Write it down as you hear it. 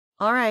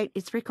All right,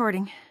 it's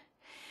recording.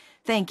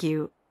 Thank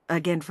you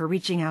again for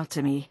reaching out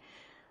to me.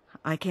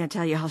 I can't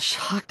tell you how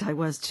shocked I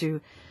was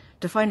to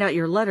find out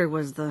your letter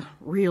was the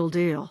real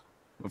deal.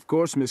 Of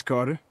course, Miss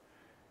Carter.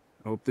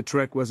 I hope the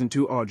trek wasn't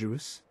too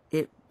arduous.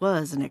 It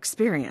was an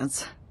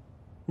experience.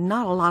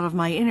 Not a lot of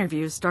my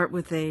interviews start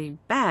with a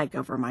bag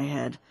over my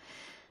head.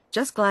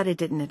 Just glad it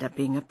didn't end up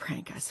being a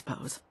prank, I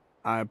suppose.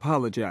 I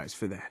apologize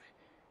for that.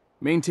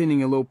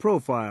 Maintaining a low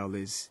profile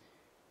is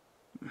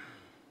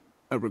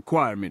a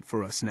requirement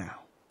for us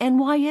now. And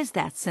why is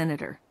that,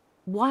 Senator?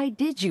 Why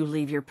did you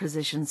leave your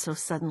position so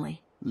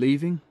suddenly?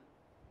 Leaving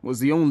was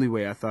the only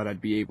way I thought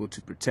I'd be able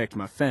to protect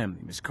my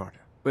family, Miss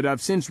Carter. But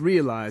I've since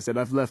realized that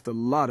I've left a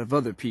lot of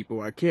other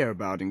people I care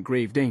about in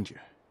grave danger.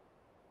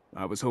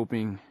 I was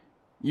hoping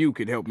you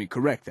could help me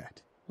correct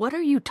that. What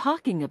are you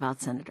talking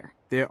about, Senator?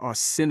 There are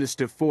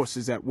sinister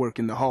forces at work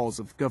in the halls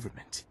of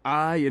government.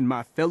 I and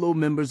my fellow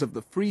members of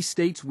the free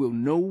states will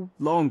no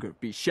longer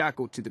be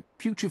shackled to the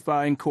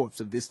putrefying corpse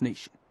of this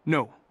nation.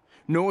 No,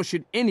 nor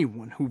should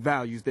anyone who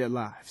values their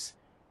lives.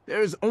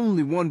 There is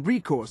only one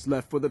recourse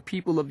left for the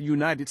people of the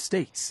United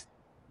States.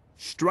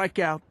 Strike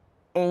out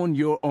on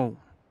your own.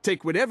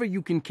 Take whatever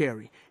you can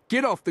carry,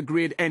 get off the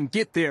grid, and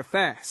get there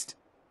fast.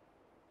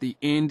 The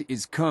end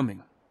is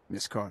coming,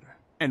 Miss Carter.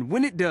 And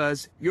when it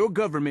does, your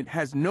government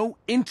has no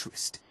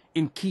interest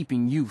in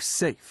keeping you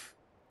safe.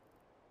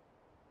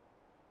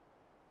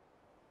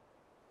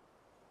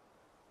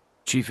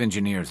 Chief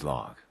Engineer's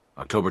Log,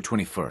 October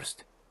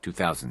 21st,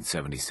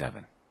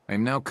 2077. I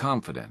am now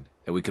confident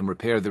that we can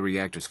repair the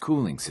reactor's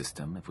cooling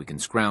system if we can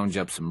scrounge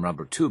up some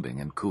rubber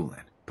tubing and cool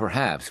it.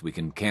 Perhaps we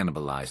can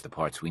cannibalize the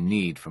parts we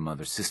need from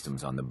other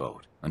systems on the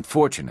boat.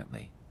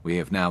 Unfortunately, we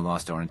have now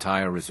lost our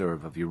entire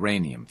reserve of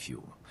uranium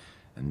fuel,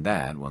 and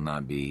that will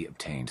not be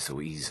obtained so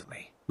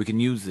easily. We can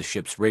use the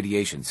ship's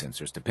radiation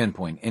sensors to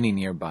pinpoint any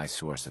nearby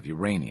source of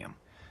uranium,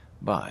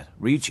 but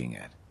reaching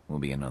it will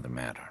be another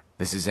matter.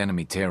 This is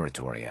enemy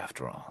territory,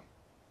 after all,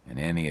 and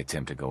any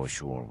attempt to go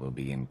ashore will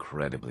be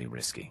incredibly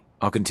risky.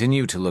 I'll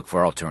continue to look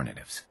for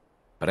alternatives,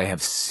 but I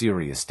have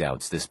serious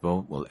doubts this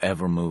boat will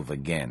ever move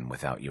again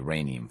without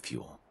uranium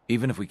fuel.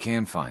 Even if we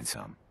can find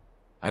some,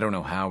 I don't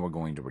know how we're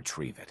going to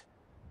retrieve it.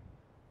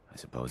 I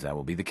suppose that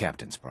will be the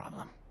captain's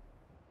problem.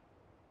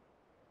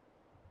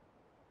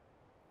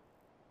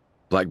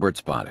 Blackbird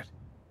spotted.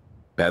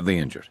 Badly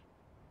injured.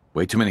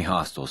 Way too many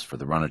hostiles for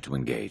the runner to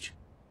engage.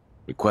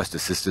 Request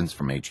assistance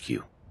from HQ.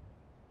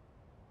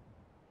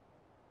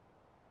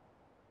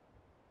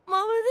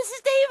 Mama, this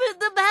is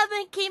David. The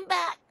Batman came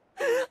back.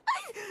 I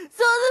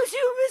saw them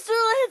shoot Mr.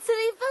 Lance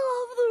and he fell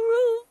off the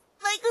roof.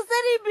 Michael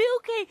said he'd be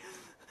okay,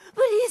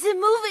 but he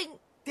isn't moving.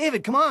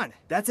 David, come on.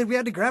 Dad said we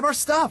had to grab our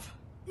stuff.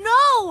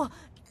 No!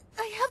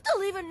 I have to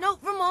leave a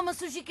note for Mama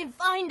so she can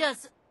find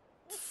us.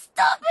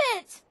 Stop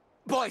it!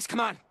 Boys, come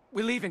on.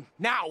 We're leaving,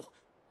 now! Hold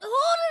it,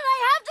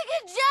 I have to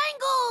get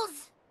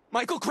Jangles!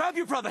 Michael, grab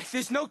your brother.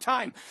 There's no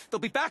time. They'll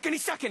be back any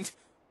second.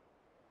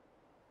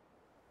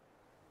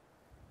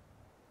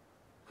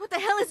 What the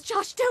hell is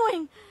Josh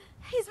doing?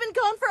 He's been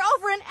gone for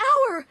over an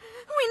hour.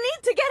 We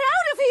need to get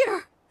out of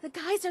here. The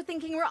guys are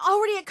thinking we're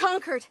already at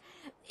Concord.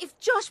 If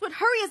Josh would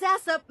hurry his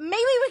ass up, maybe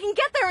we can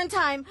get there in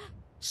time.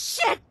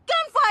 Shit!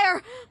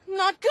 Gunfire!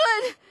 Not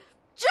good!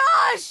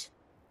 Josh!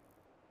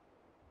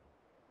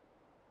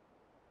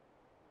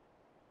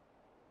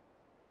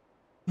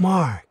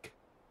 Mark,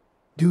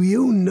 do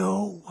you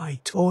know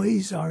why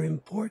toys are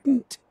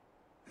important?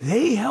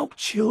 They help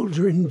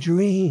children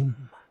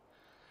dream.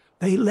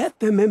 They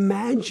let them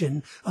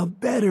imagine a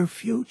better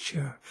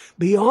future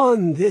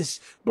beyond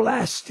this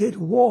blasted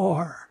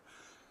war.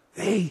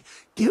 They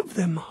give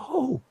them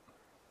hope.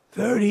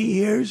 30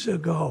 years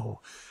ago,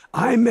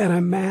 I met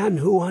a man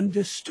who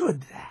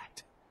understood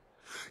that.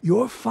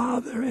 Your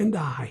father and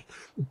I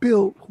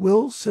built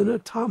Wilson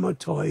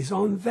Automatoys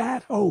on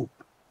that hope.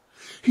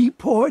 He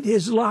poured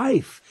his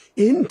life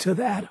into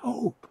that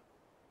hope.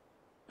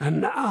 And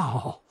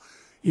now,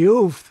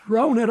 you've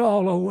thrown it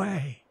all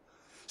away,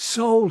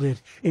 sold it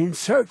in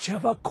search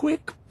of a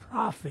quick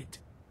profit.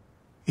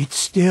 It's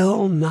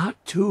still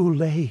not too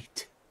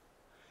late.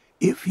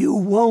 If you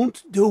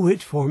won't do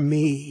it for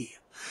me,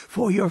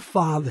 for your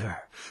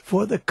father,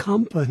 for the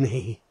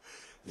company,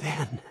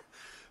 then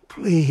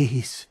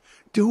please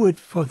do it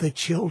for the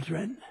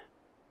children.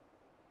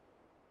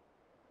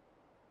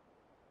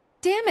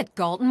 Damn it,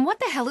 Galton, what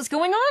the hell is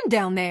going on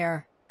down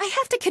there? I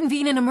have to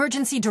convene an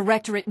emergency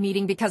directorate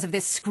meeting because of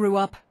this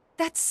screw-up.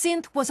 That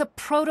synth was a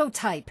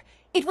prototype.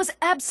 It was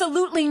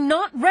absolutely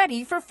not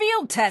ready for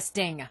field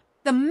testing.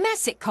 The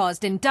mess it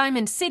caused in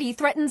Diamond City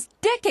threatens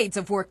decades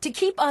of work to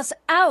keep us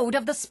out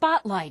of the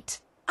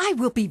spotlight. I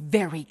will be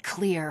very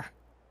clear.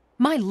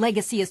 My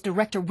legacy as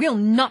director will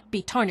not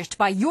be tarnished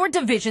by your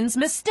division's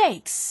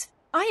mistakes.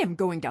 I am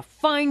going to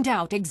find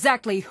out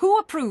exactly who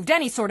approved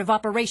any sort of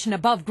operation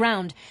above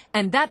ground,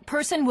 and that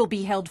person will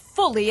be held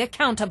fully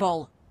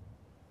accountable.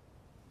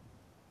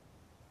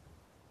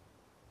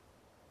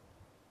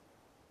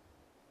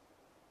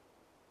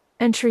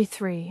 Entry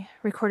 3,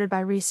 recorded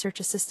by Research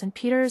Assistant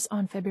Peters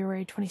on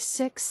February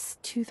 26,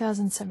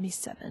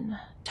 2077.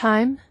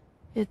 Time,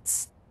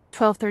 it's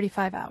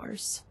 12:35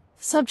 hours.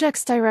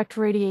 Subject's direct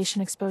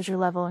radiation exposure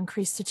level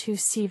increased to 2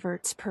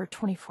 sieverts per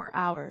 24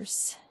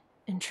 hours.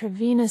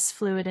 Intravenous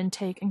fluid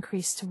intake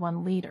increased to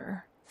 1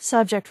 liter.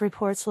 Subject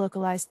reports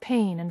localized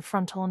pain in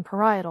frontal and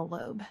parietal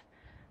lobe,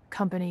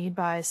 accompanied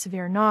by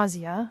severe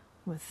nausea,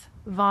 with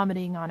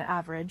vomiting on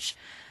average,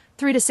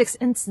 3 to 6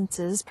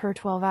 instances per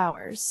 12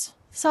 hours.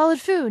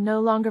 Solid food no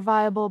longer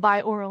viable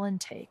by oral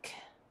intake.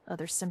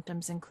 Other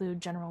symptoms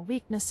include general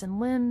weakness in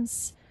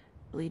limbs,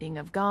 bleeding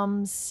of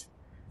gums,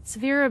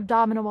 severe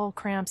abdominal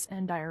cramps,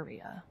 and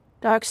diarrhea.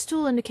 Dark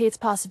stool indicates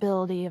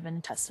possibility of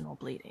intestinal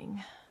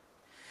bleeding.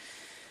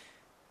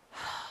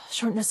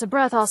 Shortness of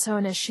breath also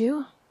an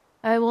issue.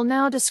 I will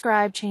now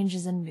describe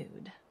changes in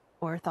mood,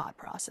 or thought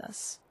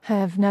process. I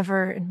have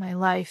never in my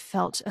life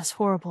felt as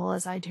horrible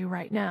as I do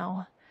right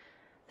now.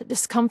 The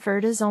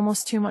discomfort is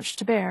almost too much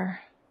to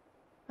bear.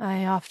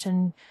 I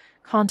often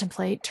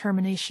contemplate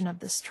termination of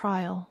this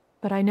trial,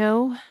 but I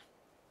know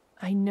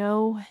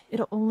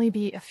it'll only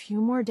be a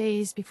few more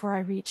days before I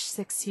reach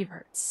 6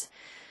 sieverts.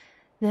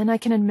 Then I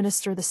can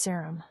administer the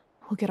serum.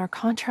 We'll get our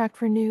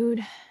contract renewed.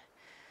 The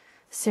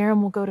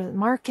serum will go to the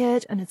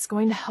market, and it's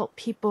going to help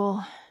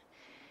people.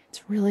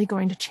 It's really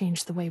going to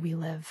change the way we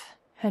live.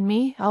 And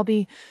me, I'll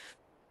be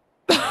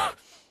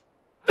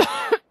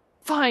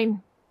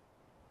fine.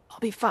 I'll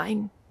be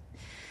fine.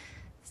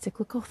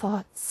 Cyclical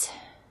thoughts.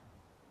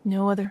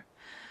 No other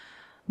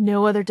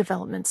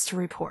developments to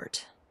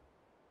report.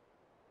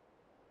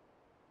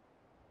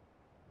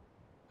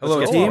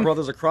 Hello, team.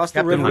 Brothers across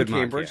the river in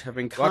Cambridge have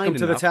been kind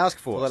to the task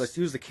force to let us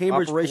use the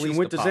Cambridge Operation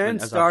Winter's End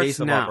as our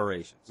base of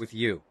operations. With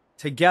you.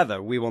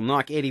 Together, we will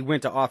knock Eddie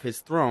Winter off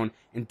his throne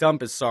and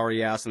dump his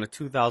sorry ass in a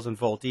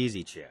 2,000-volt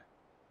easy chair.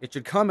 It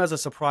should come as a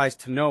surprise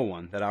to no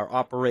one that our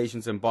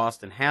operations in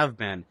Boston have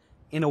been,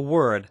 in a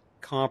word,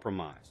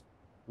 compromised.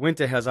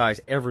 Winter has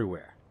eyes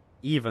everywhere,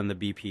 even the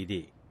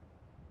BPD.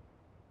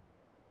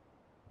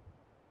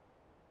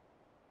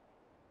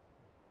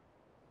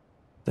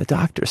 The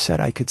doctor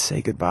said I could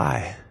say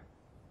goodbye.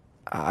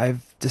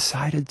 I've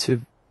decided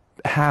to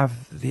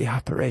have the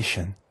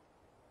operation.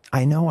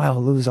 I know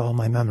I'll lose all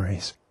my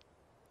memories.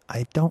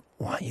 I don't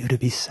want you to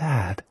be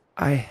sad.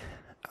 I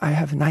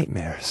have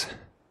nightmares.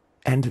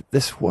 And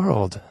this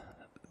world,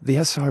 the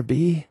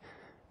SRB,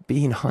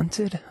 being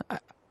hunted,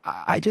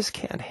 I just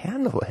can't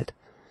handle it.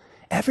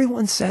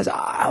 Everyone says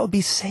I'll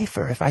be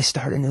safer if I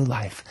start a new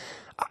life.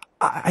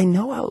 I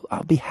know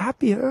I'll be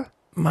happier.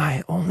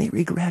 My only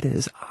regret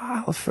is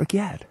I'll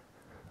forget.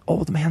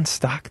 Old Man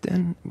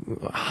Stockton,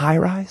 High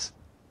Rise,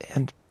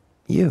 and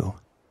you.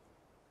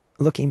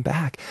 Looking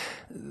back,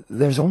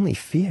 there's only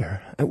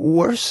fear,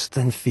 worse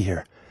than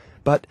fear.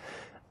 But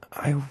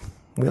I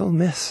will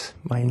miss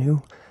my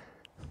new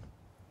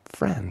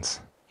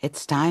friends.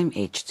 It's time,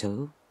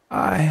 H2.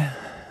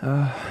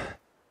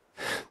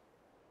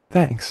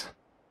 Thanks.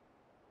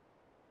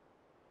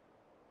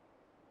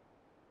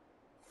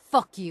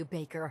 Fuck you,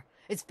 Baker.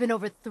 It's been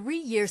over 3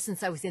 years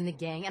since I was in the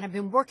gang, and I've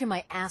been working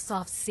my ass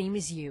off same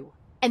as you.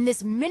 And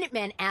this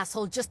Minuteman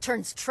asshole just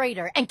turns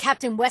traitor, and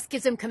Captain West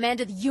gives him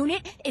command of the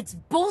unit? It's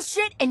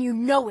bullshit, and you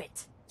know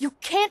it. You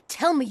can't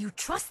tell me you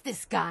trust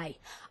this guy.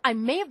 I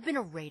may have been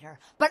a raider,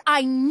 but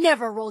I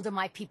never rolled on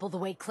my people the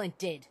way Clint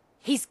did.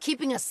 He's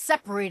keeping us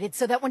separated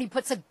so that when he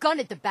puts a gun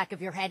at the back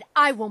of your head,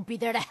 I won't be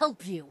there to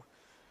help you.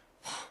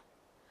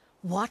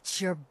 Watch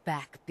your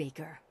back,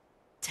 Baker.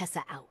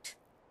 Tessa out.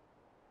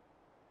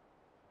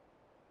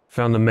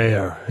 Found the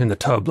mayor in the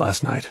tub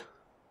last night.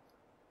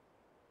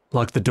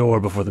 Locked the door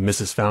before the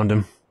missus found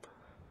him.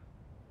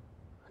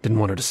 Didn't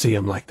want her to see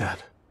him like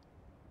that.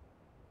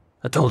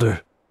 I told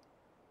her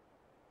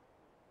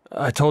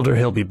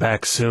he'll be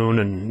back soon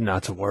and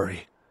not to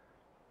worry.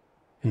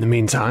 In the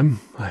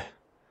meantime, I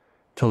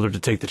told her to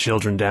take the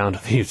children down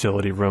to the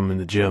utility room in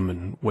the gym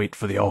and wait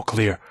for the all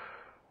clear.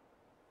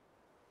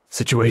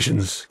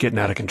 Situation's getting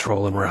out of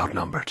control and we're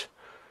outnumbered.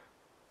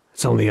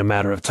 It's only a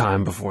matter of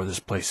time before this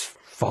place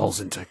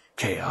falls into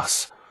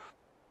chaos.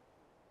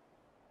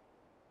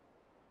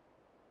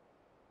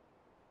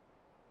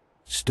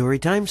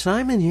 Storytime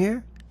Simon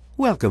here.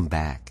 Welcome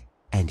back.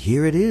 And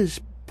here it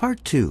is,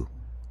 part 2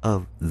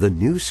 of The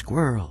New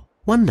Squirrel.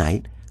 One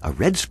night, a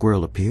red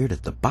squirrel appeared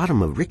at the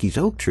bottom of Ricky's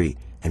oak tree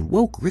and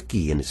woke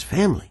Ricky and his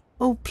family.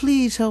 "Oh,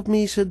 please help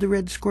me," said the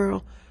red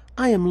squirrel.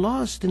 "I am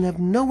lost and have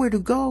nowhere to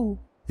go."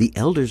 The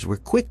elders were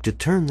quick to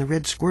turn the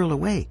red squirrel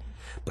away,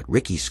 but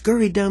Ricky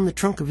scurried down the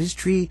trunk of his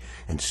tree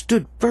and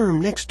stood firm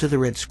next to the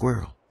red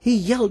squirrel. He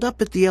yelled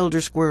up at the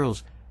elder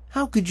squirrels,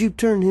 "How could you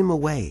turn him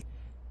away?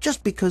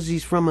 Just because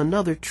he's from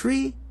another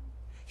tree?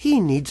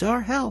 He needs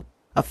our help."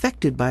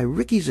 Affected by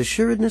Ricky's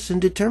assuredness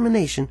and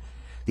determination,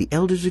 the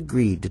elders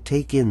agreed to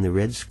take in the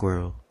red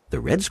squirrel. The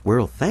red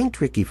squirrel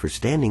thanked Ricky for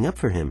standing up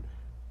for him.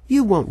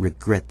 "You won't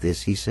regret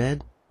this," he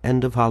said.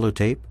 End of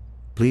holotape.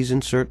 Please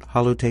insert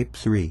holotape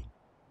 3.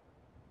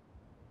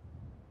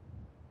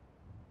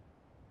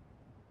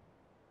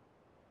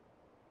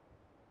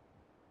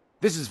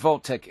 This is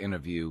Vault Tech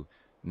interview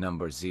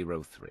number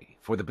 03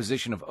 for the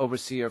position of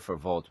Overseer for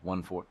Vault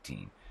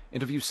 114.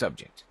 Interview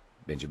subject,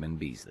 Benjamin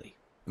Beasley.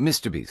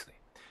 Mr. Beasley,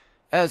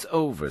 as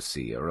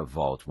Overseer of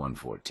Vault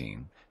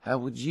 114, how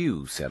would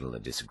you settle a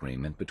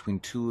disagreement between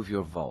two of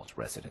your Vault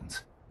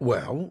residents?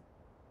 Well,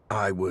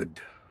 I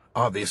would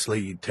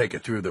obviously take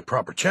it through the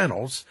proper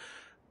channels,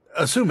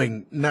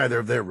 assuming neither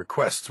of their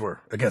requests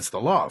were against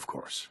the law, of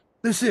course.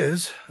 This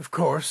is, of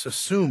course,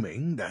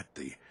 assuming that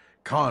the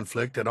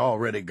conflict had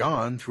already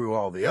gone through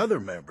all the other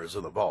members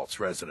of the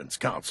Vault's Residence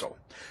Council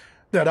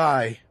that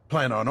I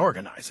plan on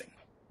organizing.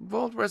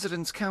 Vault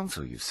Residence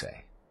Council, you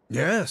say?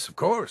 Yes, of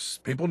course.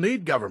 People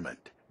need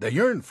government. They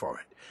yearn for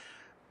it.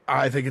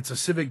 I think it's a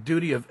civic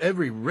duty of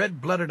every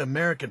red-blooded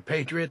American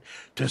patriot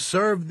to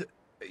serve the...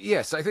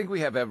 Yes, I think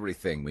we have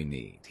everything we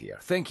need here.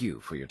 Thank you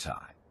for your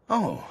time.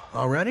 Oh,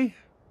 already?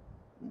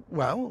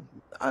 Well,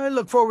 I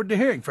look forward to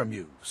hearing from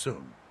you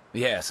soon.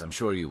 Yes, I'm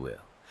sure you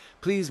will.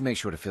 Please make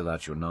sure to fill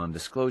out your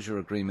non-disclosure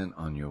agreement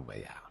on your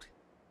way out.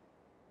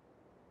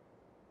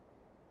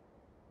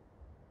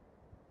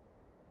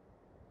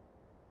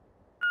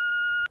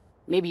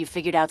 Maybe you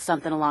figured out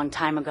something a long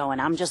time ago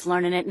and I'm just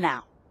learning it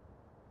now.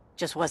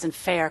 Just wasn't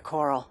fair,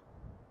 Coral.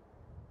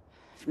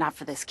 If not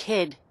for this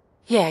kid...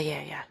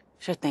 Yeah.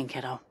 Sure thing,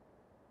 kiddo.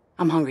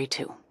 I'm hungry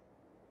too.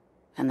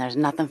 And there's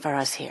nothing for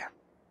us here.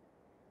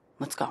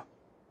 Let's go.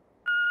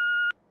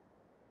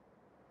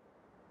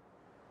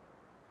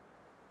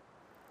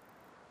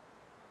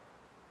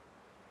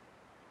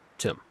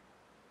 Tim,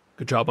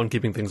 good job on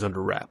keeping things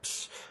under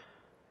wraps.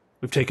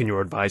 We've taken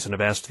your advice and have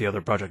asked the other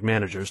project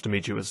managers to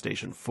meet you at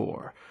Station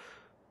 4.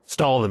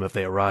 Stall them if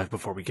they arrive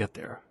before we get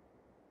there.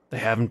 They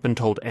haven't been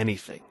told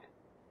anything.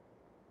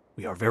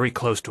 We are very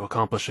close to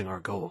accomplishing our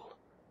goal.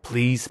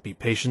 Please be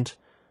patient,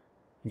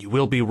 and you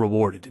will be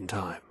rewarded in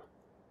time.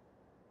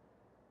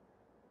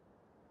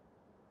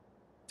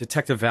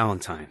 Detective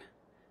Valentine.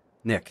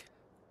 Nick.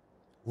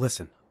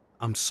 Listen,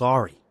 I'm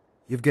sorry.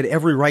 You've got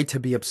every right to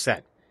be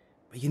upset.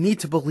 But you need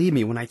to believe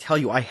me when I tell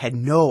you I had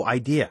no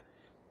idea.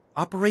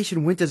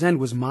 Operation Winter's End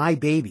was my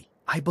baby.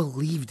 I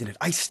believed in it.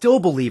 I still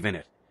believe in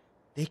it.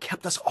 They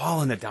kept us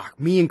all in the dark,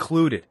 me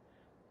included.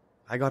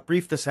 I got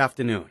briefed this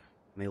afternoon,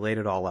 and they laid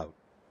it all out.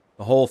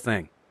 The whole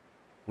thing.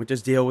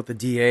 Winter's deal with the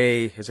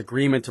DA, his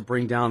agreement to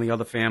bring down the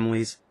other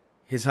families,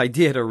 his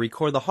idea to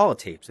record the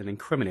holotapes and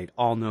incriminate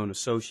all known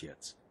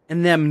associates,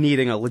 and them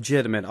needing a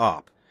legitimate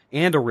op,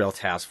 and a real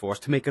task force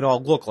to make it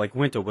all look like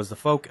Winter was the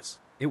focus.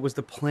 It was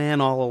the plan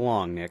all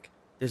along, Nick.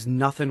 There's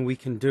nothing we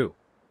can do.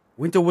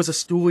 Winter was a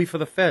stoolie for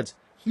the feds.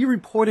 He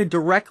reported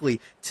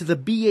directly to the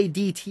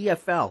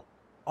BAD-TFL,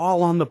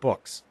 all on the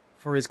books.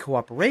 For his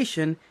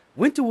cooperation,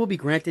 Winter will be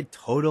granted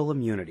total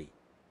immunity.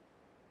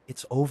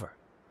 It's over.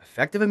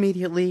 Effective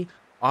immediately,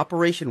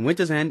 Operation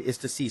Winter's End is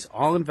to cease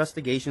all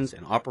investigations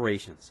and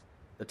operations.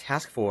 The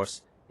task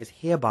force is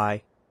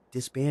hereby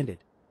disbanded.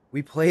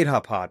 We played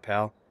our part,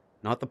 pal.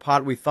 Not the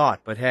part we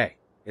thought, but hey,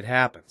 it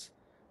happens.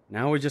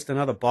 Now we're just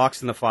another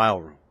box in the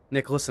file room.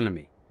 Nick, listen to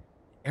me.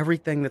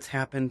 Everything that's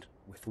happened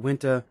with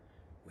Winter,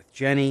 with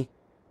Jenny,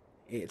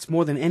 it's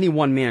more than any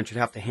one man should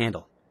have to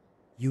handle.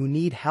 You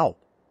need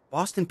help.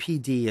 Boston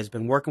PD has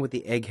been working with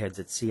the eggheads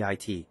at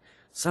CIT.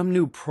 Some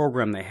new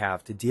program they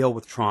have to deal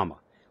with trauma.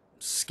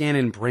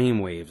 Scanning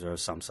brainwaves or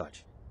some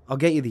such. I'll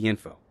get you the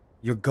info.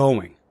 You're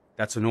going.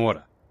 That's an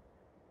order.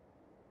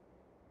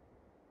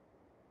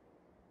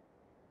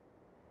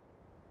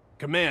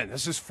 Command,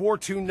 this is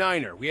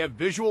 429er. We have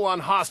visual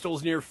on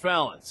hostiles near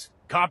Fallon's.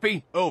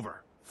 Copy?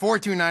 Over.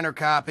 429er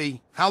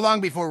copy. How long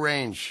before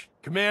range?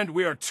 Command,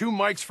 we are 2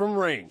 mics from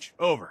range.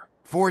 Over.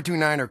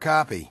 429er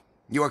copy.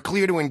 You are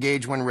clear to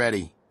engage when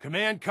ready.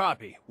 Command,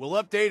 copy.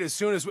 We'll update as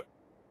soon as we...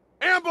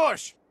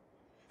 Ambush!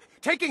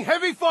 Taking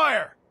heavy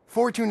fire!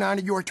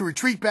 429er, you are to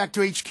retreat back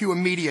to HQ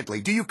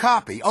immediately. Do you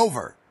copy?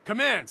 Over.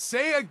 Command,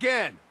 say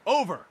again.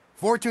 Over.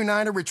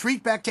 429er,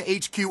 retreat back to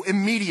HQ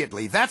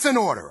immediately. That's an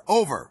order.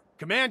 Over.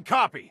 Command,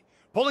 copy.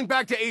 Pulling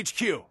back to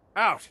HQ.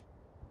 Out.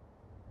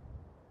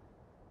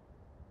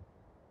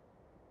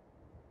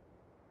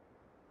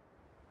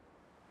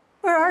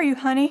 Where are you,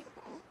 honey?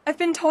 I've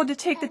been told to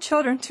take the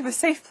children to a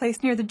safe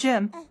place near the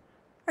gym.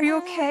 Are you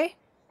okay?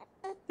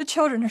 The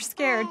children are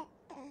scared.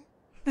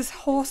 This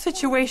whole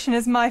situation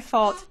is my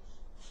fault.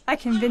 I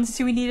convinced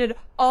you we needed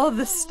all of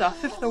this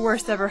stuff if the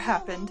worst ever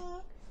happened.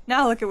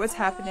 Now look at what's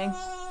happening.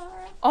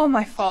 All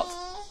my fault.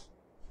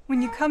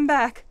 When you come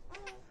back...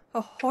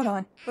 Oh, hold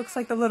on. Looks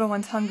like the little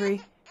one's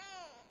hungry.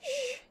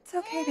 Shh. It's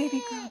okay,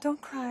 baby girl. Don't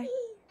cry.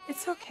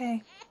 It's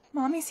okay.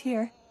 Mommy's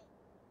here.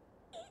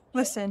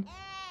 Listen.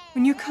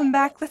 When you come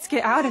back, let's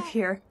get out of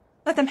here.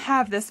 Let them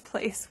have this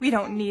place. We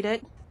don't need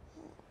it.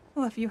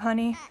 I love you,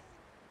 honey.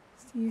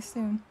 See you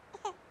soon.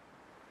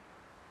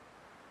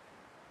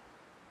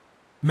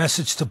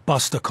 Message to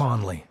Buster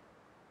Conley.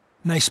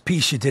 Nice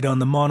piece you did on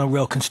the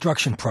monorail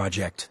construction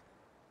project.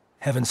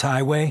 Heaven's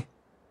Highway?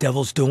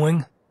 Devil's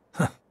Doing?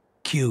 Huh,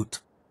 cute.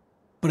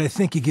 But I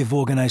think you give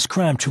organized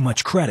crime too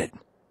much credit.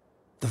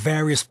 The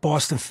various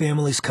Boston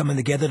families coming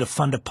together to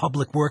fund a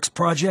public works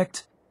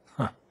project?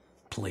 Huh,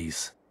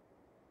 please.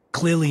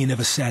 Clearly you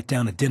never sat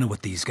down to dinner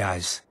with these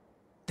guys.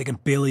 They can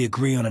barely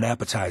agree on an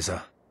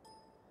appetizer.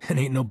 And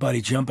ain't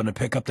nobody jumping to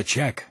pick up the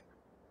check.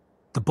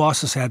 The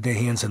bosses had their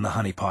hands in the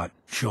honeypot,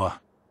 sure.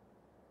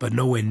 But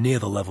nowhere near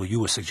the level you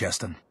were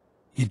suggesting.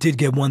 You did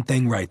get one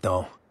thing right,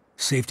 though.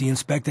 Safety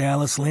Inspector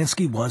Alice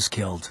Lansky was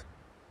killed.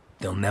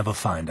 They'll never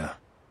find her.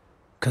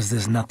 'Cause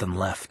there's nothing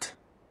left.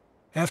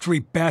 After he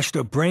bashed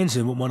her brains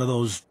in with one of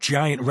those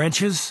giant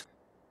wrenches,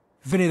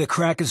 Vinny the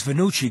Cracker's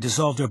Venucci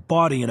dissolved her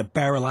body in a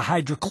barrel of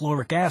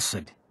hydrochloric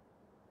acid.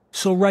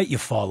 So write your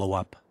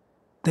follow-up.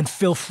 Then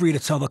feel free to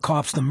tell the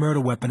cops the murder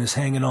weapon is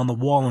hanging on the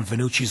wall in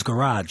Venucci's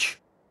garage.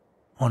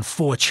 On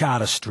 4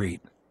 Charter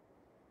Street.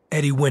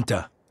 Eddie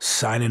Winter,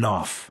 signing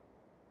off.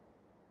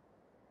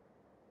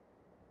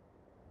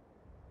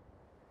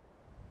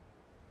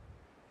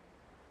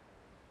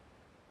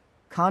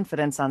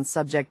 Confidence on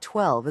Subject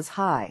 12 is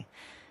high.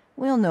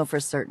 We'll know for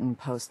certain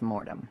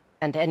post-mortem.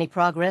 And any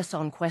progress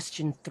on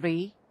Question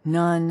 3?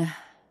 None.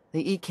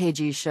 The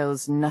EKG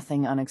shows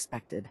nothing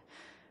unexpected.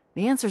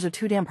 The answers are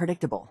too damn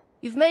predictable.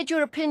 You've made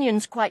your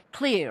opinions quite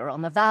clear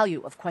on the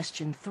value of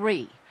Question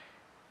 3.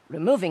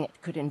 Removing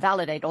it could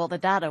invalidate all the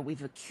data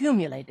we've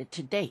accumulated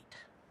to date.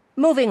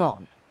 Moving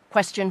on.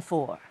 Question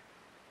 4.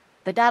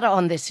 The data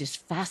on this is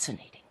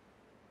fascinating.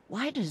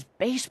 Why does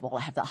baseball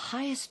have the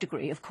highest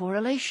degree of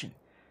correlation?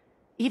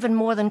 Even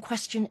more than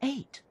Question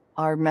 8.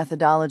 Our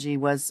methodology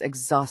was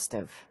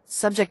exhaustive.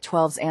 Subject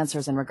 12's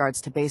answers in regards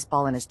to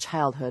baseball in his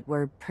childhood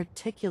were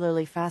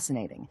particularly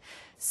fascinating.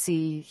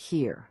 See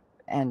here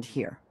and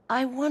here.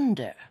 I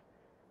wonder,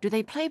 do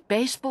they play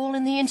baseball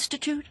in the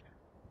Institute?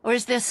 Or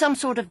is there some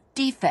sort of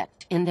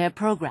defect in their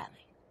programming?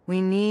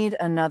 We need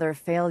another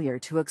failure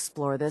to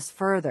explore this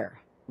further.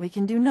 We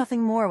can do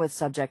nothing more with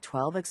Subject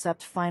 12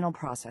 except final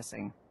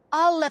processing.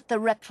 I'll let the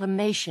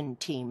reclamation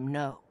team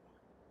know.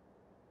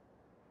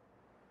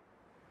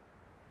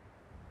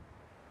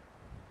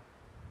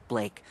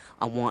 Blake,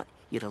 I want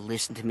you to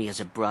listen to me as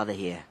a brother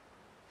here.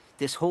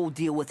 This whole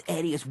deal with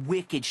Eddie is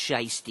wicked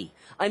shiesty.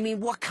 I mean,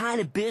 what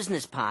kind of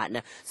business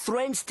partner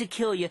threatens to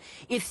kill you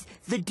if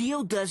the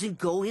deal doesn't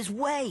go his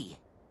way?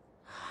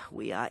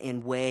 We are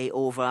in way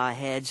over our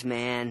heads,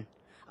 man.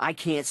 I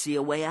can't see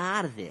a way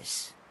out of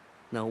this.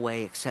 No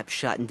way except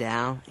shutting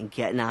down and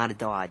getting out of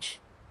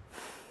Dodge.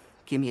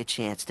 Give me a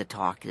chance to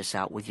talk this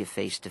out with you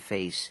face to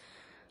face.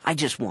 I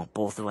just want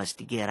both of us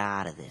to get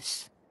out of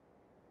this.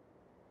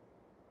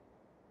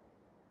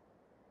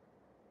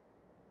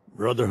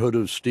 Brotherhood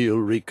of Steel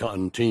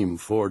Recon Team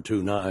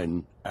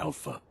 429,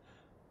 Alpha.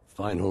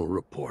 Final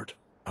report.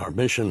 Our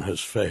mission has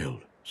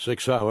failed.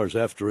 6 hours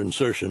after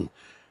insertion,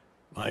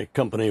 my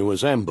company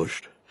was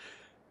ambushed.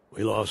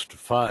 We lost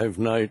 5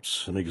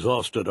 knights and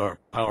exhausted our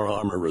power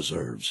armor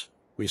reserves.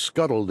 We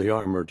scuttled the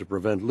armor to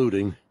prevent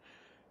looting,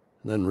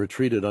 then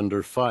retreated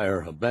under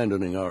fire,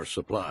 abandoning our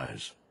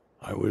supplies.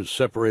 I was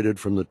separated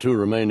from the 2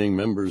 remaining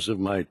members of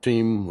my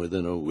team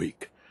within a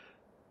week.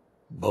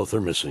 Both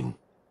are missing.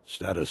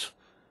 Status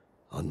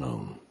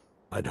unknown.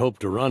 I'd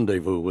hoped to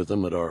rendezvous with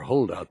them at our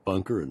holdout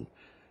bunker and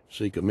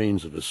seek a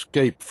means of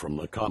escape from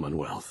the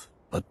Commonwealth.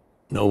 But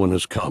no one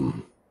has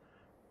come.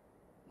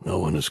 No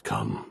one has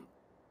come.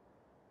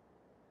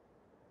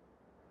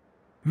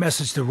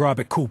 Message to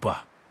Robert Cooper.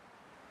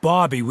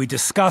 Bobby, we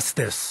discussed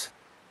this.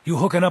 You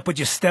hooking up with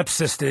your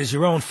stepsister is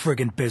your own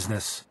friggin'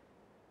 business.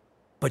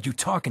 But you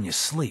talk in your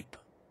sleep.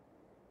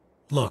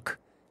 Look,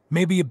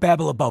 maybe you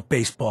babble about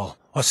baseball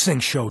or sing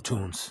show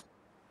tunes.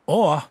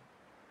 Or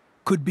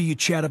could be you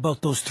chat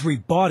about those 3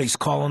 bodies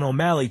Colin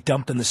O'Malley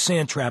dumped in the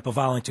sand trap of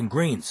Arlington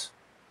Greens.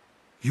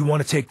 You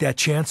want to take that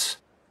chance?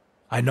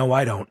 I know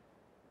I don't.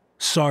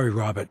 Sorry,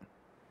 Robert.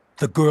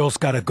 The girl's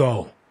gotta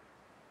go.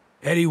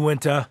 Eddie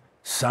Winter,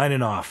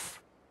 signing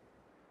off.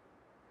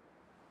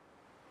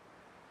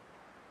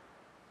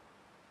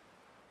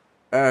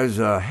 As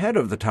head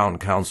of the town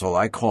council,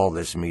 I call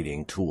this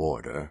meeting to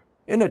order.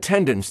 In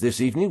attendance this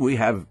evening we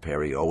have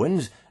Perry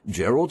Owens,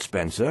 Gerald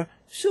Spencer,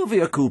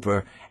 Sylvia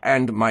Cooper,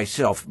 and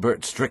myself,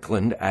 Bert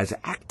Strickland, as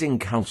acting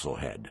council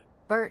head.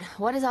 Bert,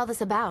 what is all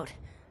this about?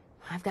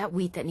 I've got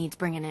wheat that needs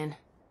bringing in.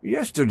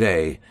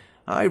 Yesterday,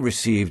 I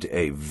received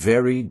a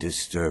very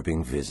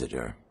disturbing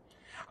visitor.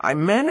 I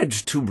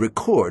managed to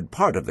record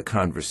part of the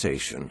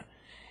conversation.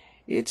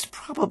 It's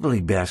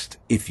probably best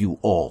if you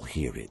all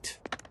hear it.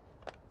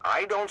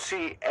 I don't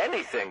see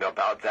anything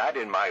about that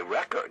in my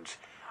records.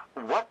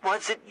 What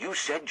was it you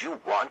said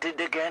you wanted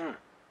again?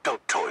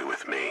 Don't toy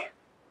with me.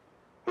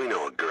 We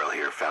know a girl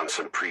here found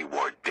some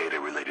pre-war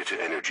data related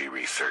to energy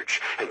research,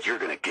 and you're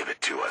gonna give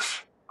it to us.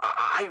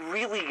 I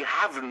really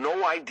have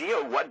no idea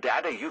what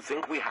data you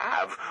think we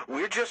have.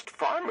 We're just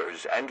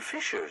farmers and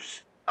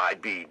fishers.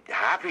 I'd be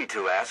happy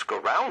to ask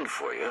around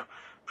for you.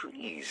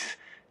 Please,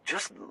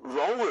 just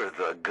lower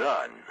the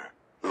gun.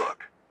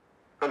 Look,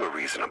 I'm a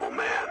reasonable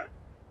man,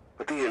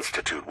 but the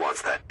Institute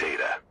wants that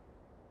data.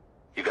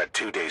 You got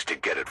 2 days to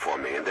get it for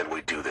me, and then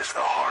we do this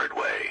the hard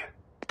way.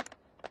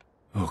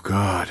 Oh,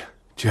 God.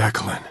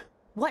 Jacqueline.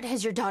 What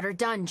has your daughter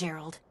done,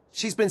 Gerald?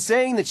 She's been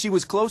saying that she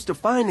was close to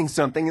finding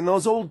something in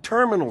those old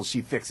terminals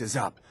she fixes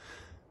up.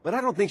 but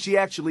I don't think she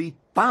actually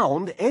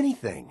found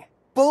anything.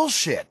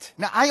 Bullshit.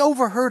 Now, I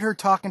overheard her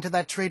talking to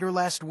that trader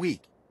last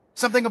week.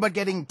 Something about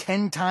getting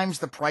 10 times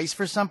the price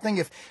for something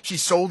if she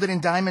sold it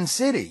in Diamond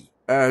City.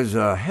 As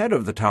head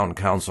of the town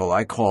council,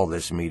 I call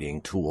this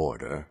meeting to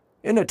order.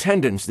 In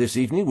attendance this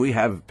evening, we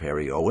have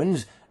Perry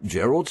Owens,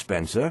 Gerald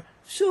Spencer,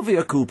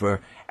 Sylvia Cooper,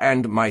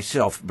 and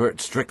myself, Bert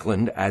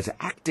Strickland, as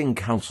acting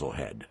council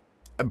head.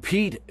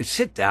 Pete,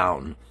 sit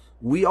down.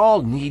 We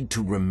all need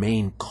to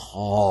remain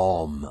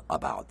calm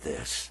about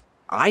this.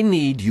 I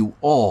need you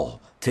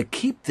all to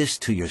keep this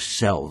to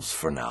yourselves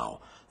for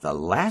now. The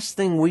last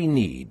thing we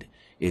need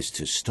is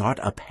to start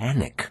a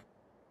panic.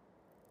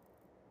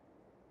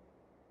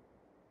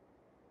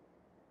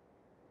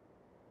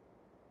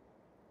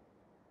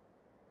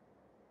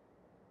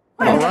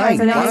 All right,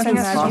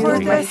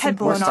 my head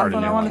blown off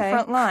when I'm on the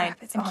front line,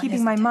 and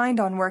keeping my mind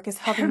on work is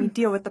helping me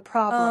deal with the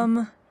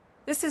problem.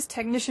 This is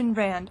Technician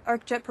Rand,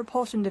 ArcJet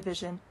Propulsion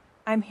Division.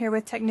 I'm here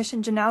with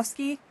Technician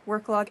Janowski,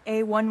 work log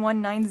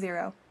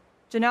A1190.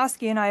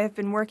 Janowski and I have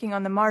been working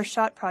on the Mars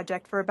Shot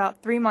project for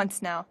about 3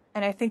 months now,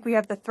 and I think we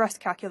have the thrust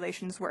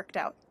calculations worked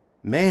out.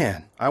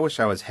 Man, I wish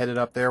I was headed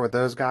up there with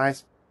those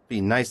guys.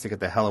 Be nice to get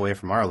the hell away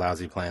from our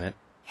lousy planet.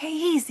 Hey,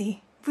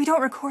 easy. If we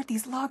don't record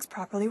these logs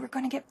properly, we're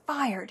gonna get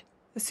fired.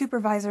 The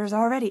supervisor is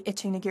already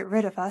itching to get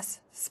rid of us,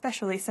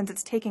 especially since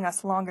it's taking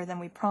us longer than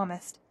we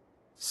promised.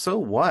 So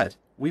what?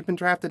 We've been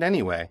drafted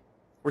anyway.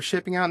 We're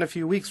shipping out in a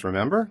few weeks,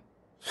 remember?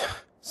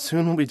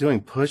 Soon we'll be doing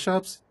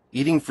push-ups,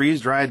 eating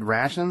freeze-dried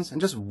rations,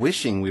 and just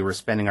wishing we were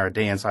spending our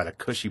day inside a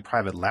cushy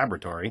private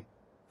laboratory.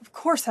 Of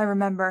course I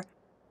remember.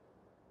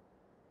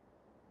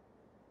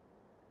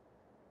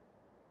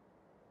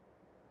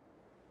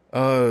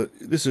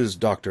 This is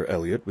Dr.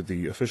 Elliot with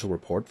the official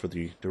report for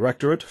the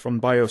Directorate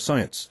from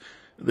Bioscience.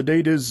 The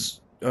date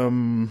is,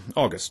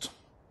 August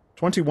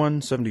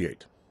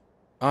 2178.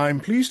 I'm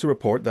pleased to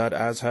report that,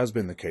 as has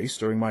been the case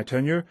during my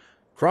tenure,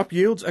 crop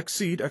yields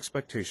exceed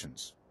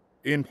expectations.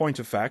 In point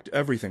of fact,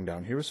 everything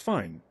down here is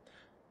fine,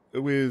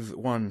 with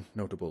one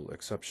notable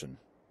exception.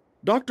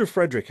 Dr.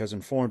 Frederick has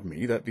informed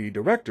me that the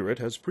Directorate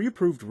has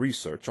pre-approved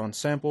research on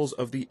samples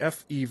of the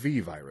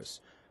FEV virus,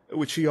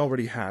 which he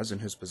already has in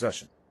his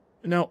possession.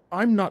 Now,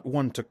 I'm not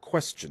one to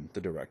question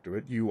the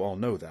Directorate, you all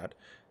know that.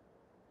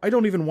 I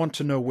don't even want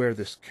to know where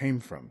this came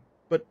from,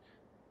 but,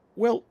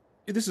 well,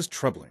 this is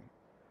troubling.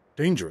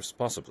 Dangerous,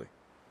 possibly.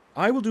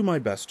 I will do my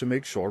best to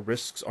make sure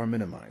risks are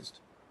minimized,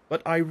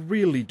 but I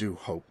really do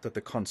hope that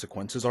the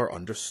consequences are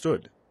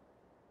understood.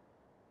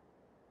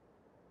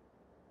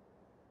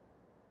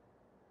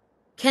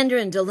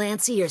 Kendra and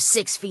Delancey are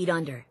 6 feet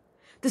under.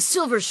 The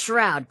Silver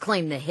Shroud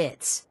claim the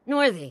hits.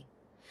 Northy,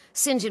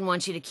 St. John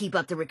wants you to keep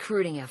up the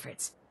recruiting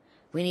efforts.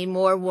 We need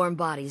more warm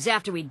bodies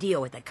after we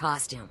deal with the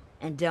costume.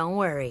 And don't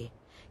worry,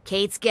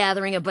 Kate's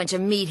gathering a bunch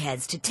of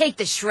meatheads to take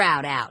the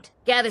Shroud out.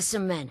 Gather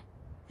some men,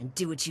 and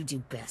do what you do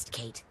best,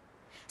 Kate.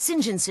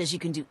 St. John says you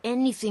can do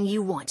anything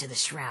you want to the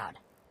Shroud.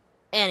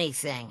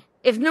 Anything.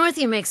 If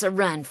Northy makes a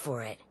run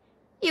for it,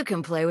 you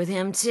can play with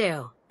him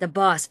too. The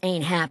boss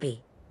ain't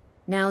happy.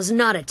 Now's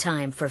not a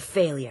time for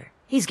failure.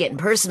 He's getting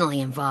personally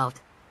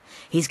involved.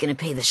 He's gonna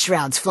pay the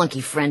Shroud's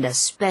flunky friend a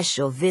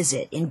special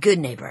visit in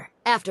Goodneighbor.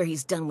 After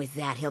he's done with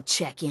that, he'll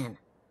check in.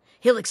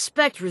 He'll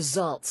expect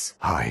results.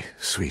 Hi,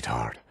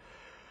 sweetheart.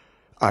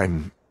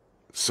 I'm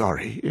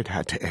sorry it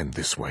had to end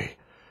this way.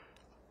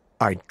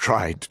 I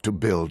tried to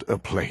build a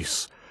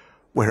place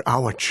where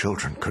our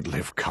children could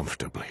live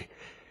comfortably.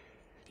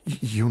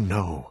 You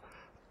know,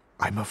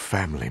 I'm a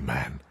family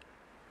man,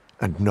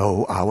 and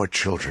know our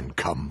children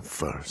come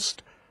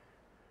first.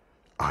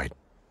 I'd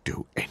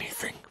do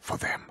anything for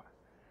them,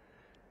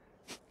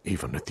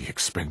 even at the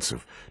expense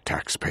of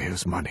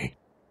taxpayers' money.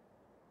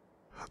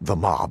 The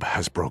mob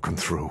has broken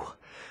through,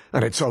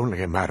 and it's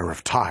only a matter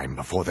of time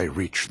before they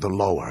reach the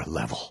lower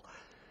level.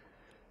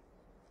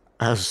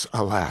 As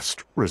a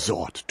last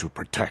resort to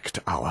protect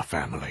our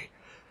family,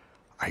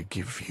 I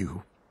give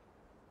you...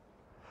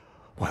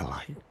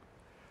 well,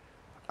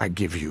 I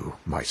give you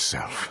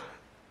myself.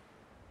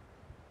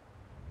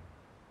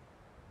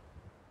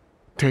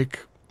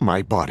 Take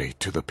my body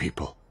to the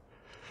people.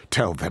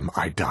 Tell them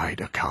I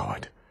died a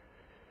coward.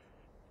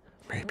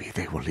 Maybe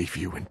they will leave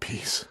you in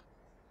peace.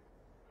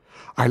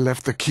 I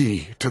left the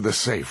key to the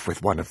safe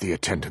with one of the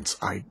attendants.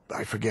 I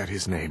forget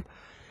his name.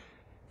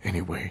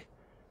 Anyway,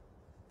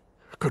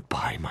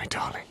 goodbye, my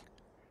darling.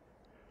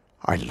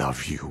 I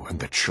love you and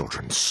the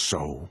children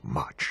so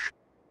much.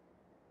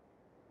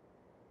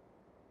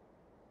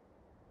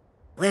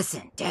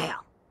 Listen,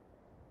 Dale.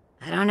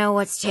 I don't know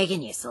what's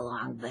taking you so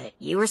long, but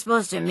you were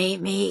supposed to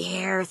meet me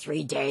here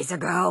 3 days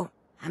ago.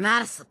 I'm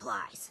out of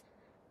supplies,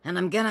 and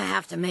I'm gonna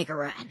have to make a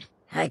run.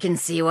 I can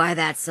see why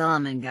that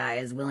Solomon guy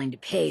is willing to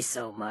pay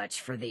so much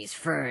for these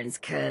ferns,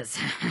 'cause...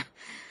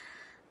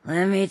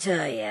 let me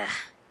tell ya,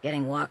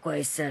 getting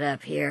walkways set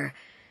up here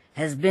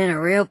has been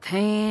a real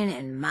pain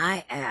in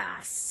my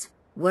ass.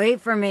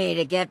 Wait for me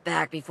to get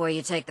back before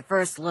you take the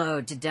first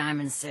load to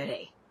Diamond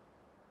City.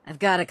 I've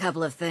got a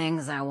couple of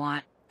things I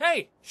want.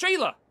 Hey,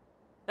 Sheila!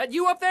 That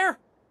you up there?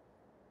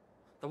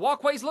 The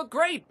walkways look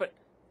great, but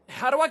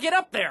How do I get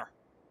up there?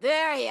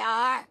 There you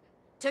are.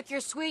 Took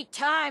your sweet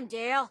time,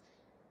 Dale.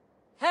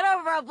 Head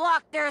over a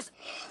block, there's...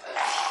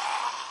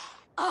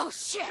 Oh,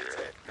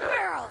 shit!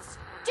 Barrels!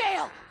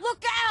 Dale,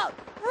 look out!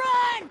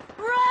 Run!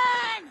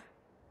 Run!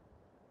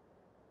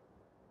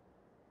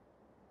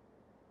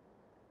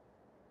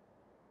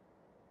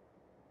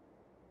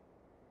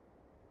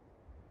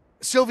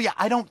 Sylvia,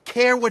 I don't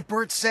care what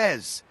Bert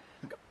says.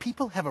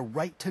 People have a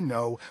right to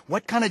know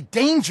what kind of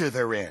danger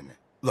they're in.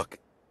 Look,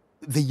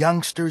 the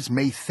youngsters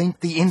may think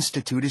the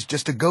Institute is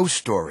just a ghost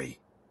story.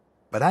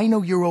 But I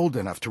know you're old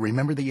enough to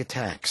remember the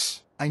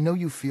attacks. I know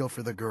you feel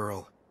for the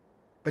girl.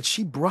 But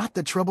she brought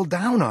the trouble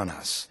down on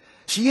us.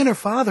 She and her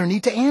father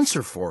need to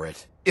answer for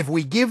it. If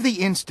we give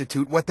the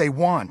Institute what they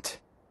want,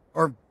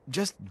 or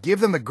just give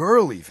them the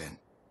girl even,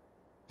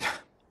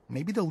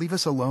 maybe they'll leave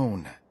us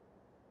alone.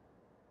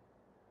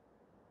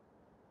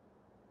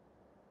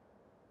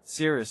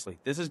 Seriously,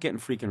 this is getting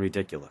freaking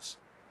ridiculous.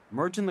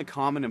 Merging the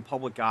common and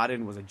public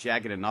garden was a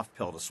jagged enough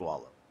pill to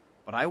swallow.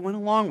 But I went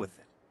along with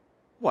it.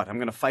 What, I'm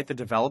gonna fight the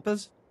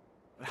developers?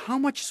 But how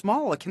much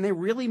smaller can they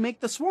really make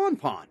the Swan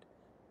Pond?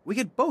 We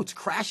get boats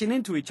crashing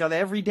into each other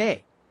every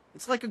day.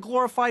 It's like a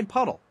glorified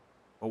puddle.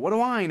 But what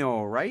do I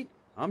know, right?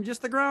 I'm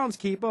just the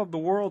groundskeeper of the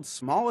world's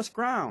smallest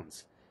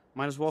grounds.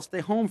 Might as well stay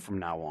home from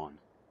now on.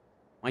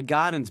 My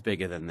garden's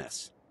bigger than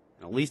this.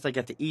 And at least I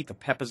get to eat the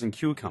peppers and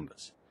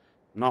cucumbers.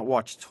 Not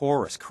watch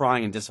tourists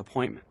crying in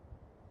disappointment.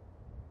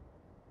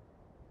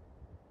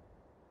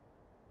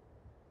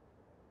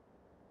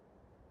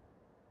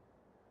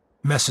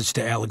 Message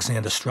to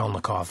Alexander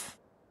Strelnikov.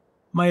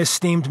 My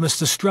esteemed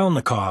Mr.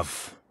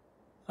 Strelnikov,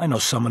 I know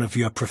someone of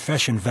your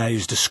profession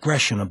values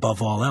discretion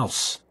above all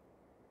else.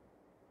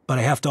 But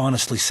I have to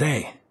honestly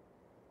say,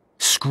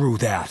 screw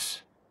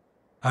that.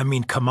 I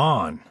mean, come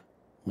on.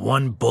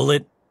 One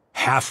bullet,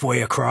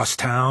 halfway across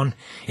town,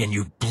 and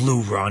you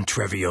blew Ron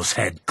Treviot's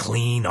head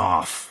clean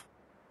off.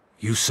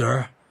 You,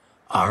 sir,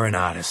 are an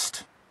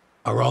artist.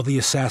 Are all the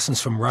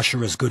assassins from Russia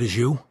as good as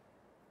you?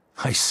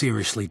 I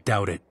seriously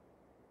doubt it.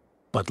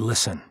 But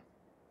listen,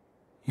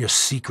 your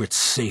secret's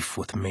safe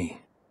with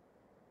me.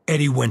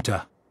 Eddie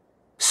Winter,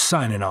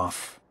 signing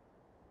off.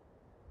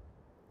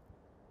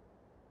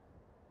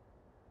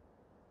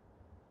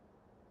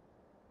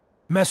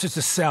 Message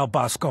to Sal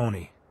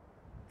Bosconi.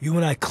 You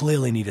and I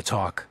clearly need to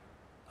talk.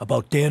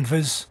 About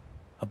Danvers,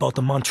 about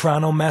the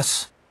Montrano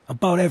mess,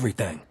 about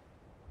everything.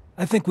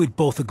 I think we'd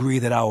both agree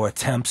that our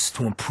attempts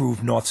to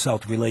improve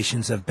North-South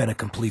relations have been a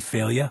complete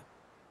failure.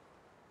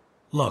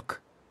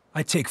 Look,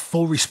 I take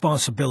full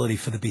responsibility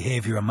for the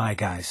behavior of my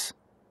guys.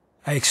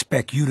 I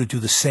expect you to do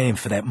the same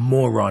for that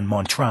moron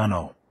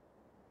Montrano.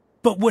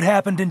 But what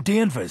happened in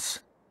Danvers?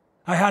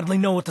 I hardly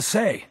know what to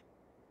say.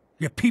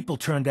 Your people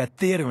turned that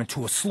theater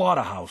into a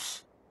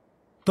slaughterhouse.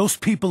 Those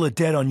people are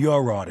dead on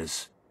your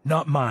orders,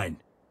 not mine.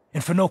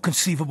 And for no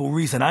conceivable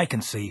reason I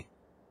can see.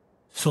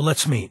 So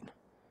let's meet.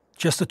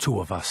 Just the two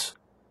of us.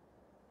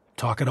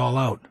 Talk it all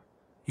out.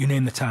 You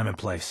name the time and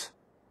place.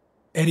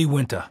 Eddie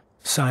Winter,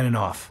 signing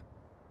off.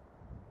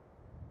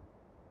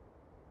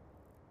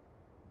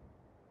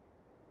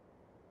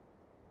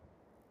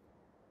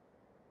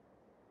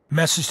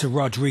 Message to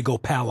Rodrigo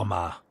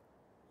Palomar.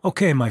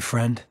 Okay, my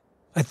friend.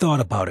 I thought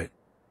about it.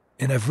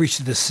 And I've reached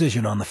a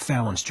decision on the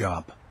Fallon's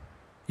job.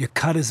 Your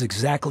cut is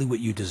exactly what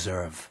you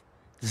deserve.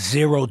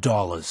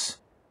 $0.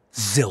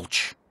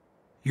 Zilch.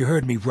 You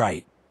heard me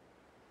right.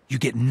 You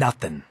get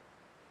nothing.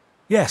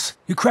 Yes,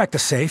 you cracked the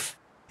safe.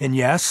 And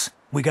yes,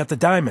 we got the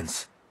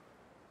diamonds.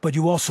 But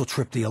you also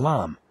tripped the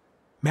alarm.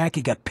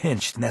 Mackie got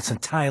pinched, and that's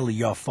entirely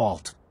your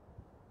fault.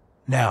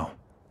 Now,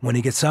 when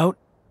he gets out,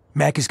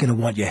 Mackie's gonna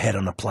want your head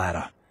on a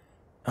platter.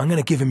 I'm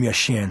gonna give him your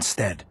share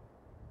instead.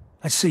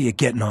 I'd say you're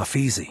getting off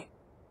easy.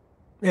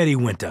 Eddie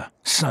Winter,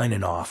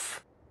 signing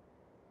off.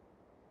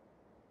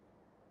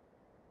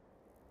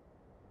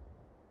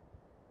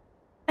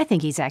 I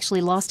think he's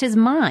actually lost his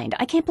mind.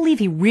 I can't believe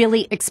he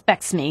really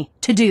expects me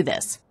to do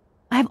this.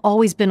 I've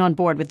always been on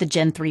board with the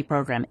Gen 3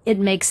 program. It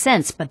makes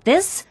sense, but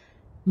this?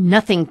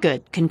 Nothing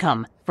good can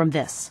come from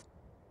this.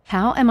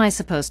 How am I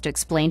supposed to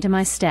explain to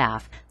my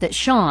staff that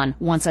Sean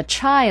wants a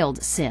child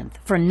synth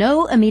for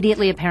no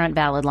immediately apparent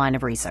valid line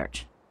of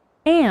research?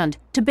 And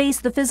to base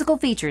the physical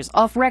features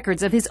off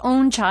records of his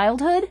own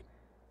childhood?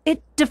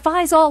 It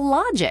defies all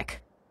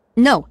logic.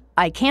 No,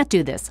 I can't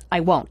do this. I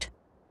won't.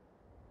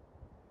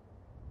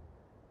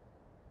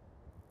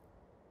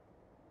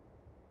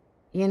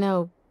 You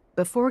know,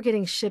 before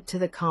getting shipped to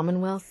the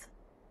Commonwealth,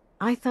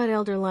 I thought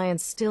Elder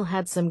Lyons still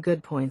had some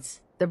good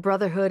points. The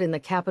Brotherhood in the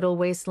capital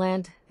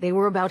Wasteland, they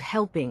were about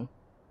helping.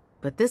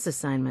 But this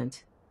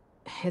assignment,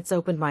 it's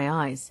opened my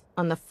eyes.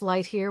 On the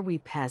flight here, we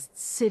passed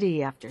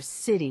city after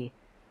city.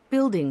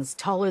 Buildings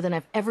taller than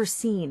I've ever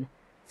seen.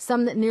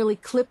 Some that nearly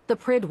clipped the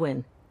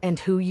Pridwin. And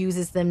who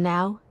uses them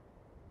now?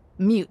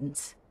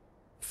 Mutants.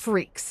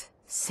 Freaks.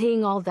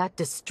 Seeing all that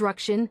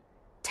destruction,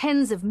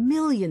 tens of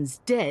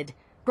millions dead,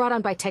 brought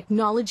on by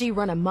technology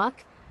run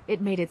amok,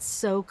 it made it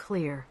so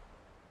clear.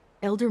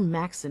 Elder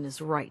Maxon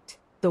is right.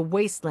 The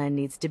Wasteland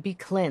needs to be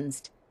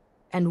cleansed,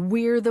 and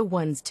we're the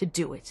ones to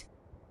do it.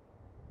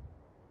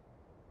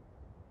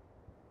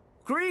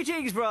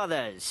 Greetings,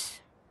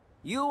 brothers.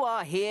 You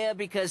are here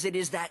because it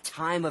is that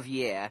time of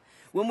year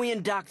when we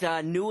induct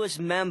our newest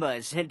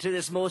members into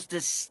this most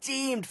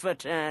esteemed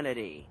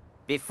fraternity.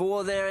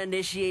 Before their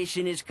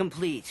initiation is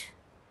complete,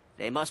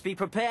 they must be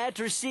prepared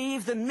to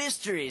receive the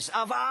mysteries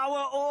of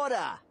our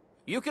order.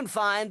 You can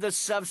find the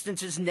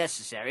substances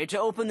necessary to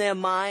open their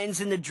minds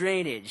in the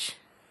drainage,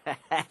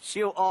 as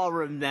you all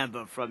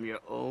remember from your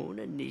own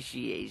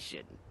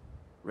initiation.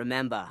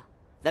 Remember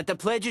that the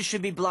pledges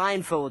should be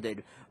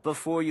blindfolded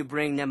before you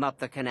bring them up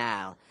the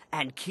canal,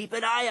 and keep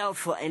an eye out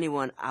for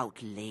anyone out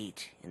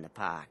late in the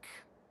park.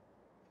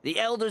 The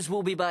elders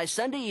will be by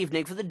Sunday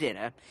evening for the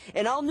dinner,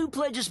 and all new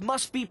pledges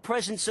must be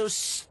present, so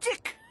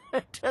stick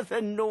to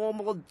the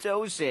normal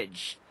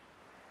dosage.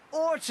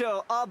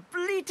 Orto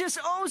oblitus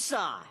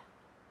osa!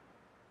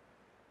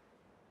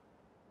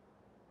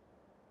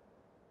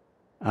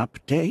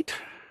 Update.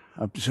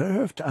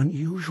 Observed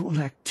unusual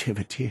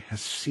activity has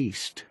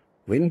ceased.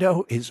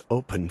 Window is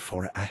open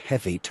for a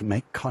heavy to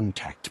make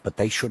contact, but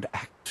they should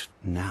act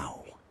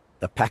now.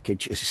 The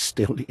package is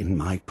still in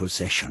my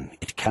possession.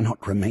 It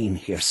cannot remain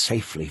here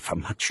safely for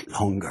much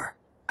longer.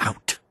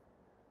 Out.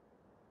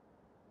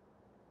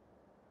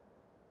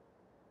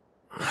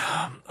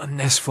 A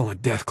nest full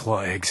of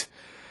deathclaw eggs.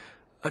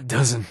 A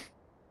dozen,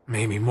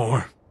 maybe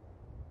more.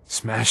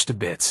 Smashed to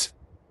bits.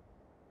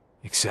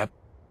 Except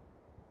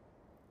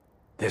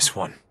this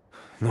one.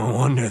 No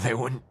wonder they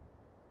wouldn't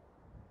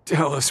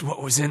tell us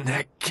what was in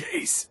that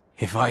case.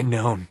 If I'd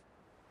known,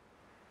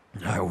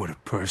 I would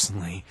have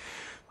personally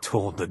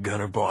told the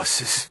gunner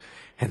bosses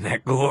and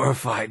that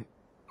glorified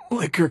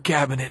liquor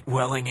cabinet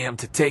Wellingham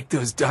to take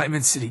those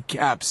Diamond City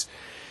caps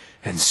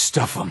and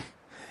stuff them.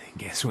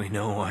 Guess we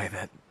know why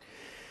that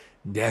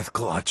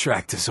Deathclaw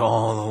tracked us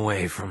all the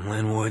way from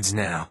Linwoods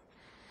now.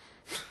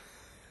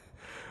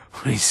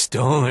 We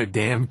stole their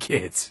damn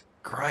kids.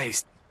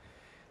 Christ.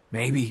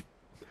 Maybe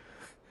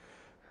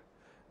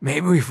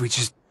if we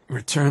just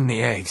return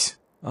the eggs.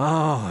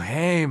 Oh,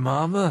 hey,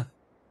 Mama.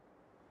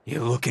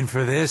 You looking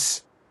for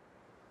this?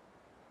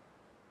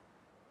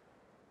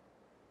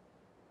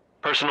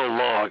 Personal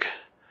log.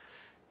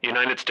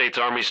 United States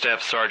Army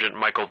Staff Sergeant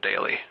Michael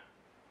Daly.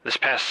 This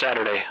past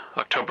Saturday,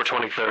 October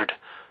 23rd,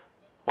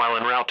 while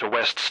en route to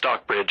West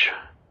Stockbridge,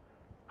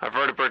 a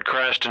vertibird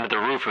crashed into the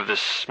roof of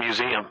this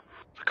museum.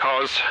 The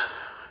cause?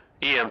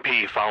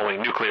 EMP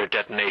following nuclear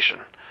detonation.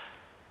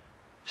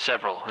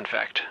 Several, in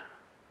fact.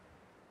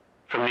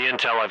 From the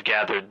intel I've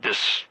gathered,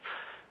 this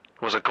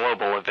was a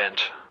global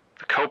event.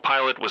 The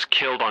co-pilot was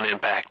killed on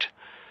impact.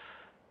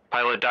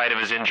 Pilot died of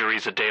his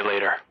injuries a day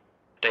later.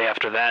 Day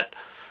after that,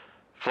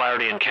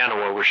 Flaherty and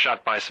Canoa were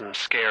shot by some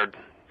scared,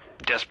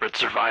 desperate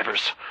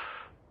survivors.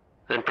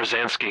 Then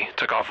Przanski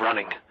took off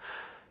running.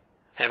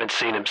 Haven't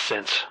seen him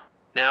since.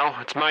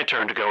 Now, it's my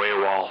turn to go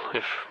AWOL,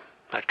 if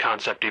that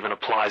concept even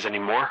applies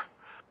anymore.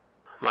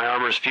 My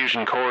armor's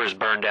fusion core is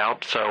burned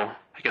out, so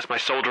I guess my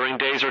soldering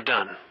days are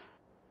done.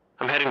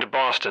 I'm heading to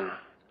Boston,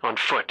 on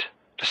foot,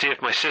 to see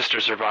if my sister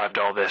survived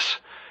all this.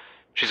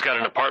 She's got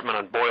an apartment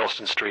on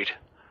Boylston Street.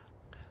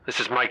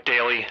 This is Mike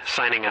Daly,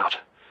 signing out.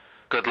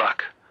 Good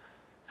luck,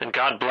 and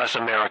God bless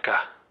America.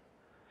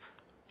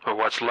 Or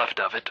what's left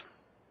of it.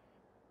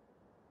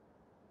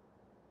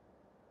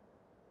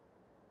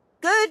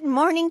 Good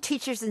morning,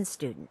 teachers and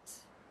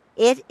students.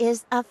 It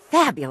is a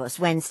fabulous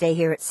Wednesday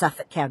here at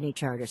Suffolk County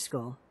Charter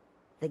School.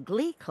 The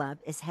Glee Club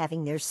is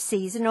having their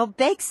seasonal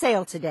bake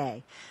sale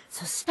today,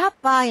 so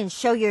stop by and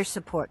show your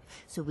support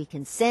so we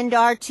can send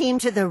our team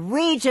to the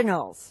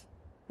regionals.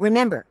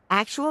 Remember,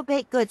 actual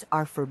baked goods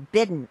are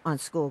forbidden on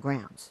school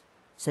grounds,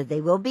 so they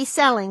will be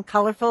selling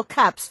colorful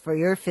cups for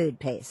your food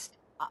paste.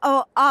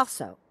 Oh,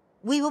 also,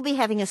 we will be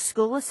having a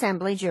school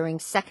assembly during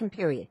second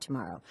period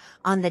tomorrow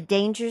on the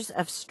dangers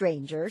of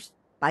strangers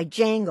by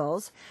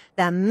Jangles,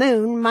 the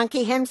moon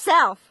monkey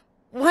himself.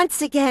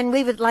 Once again,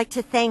 we would like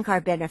to thank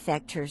our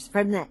benefactors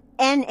from the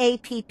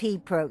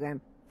NAPP program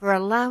for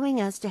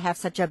allowing us to have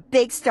such a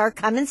big star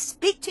come and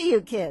speak to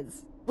you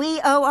kids. We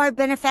owe our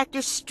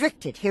benefactors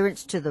strict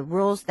adherence to the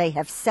rules they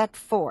have set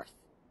forth.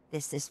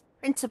 This is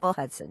Principal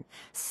Hudson,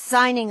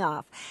 signing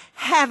off.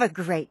 Have a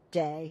great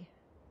day.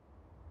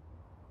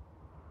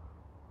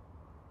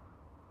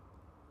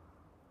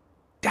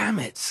 Damn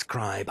it,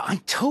 Scribe. I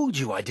told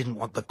you I didn't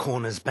want the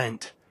corners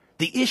bent.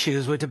 The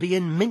issues were to be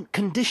in mint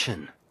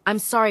condition. I'm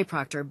sorry,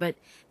 Proctor, but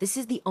this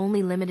is the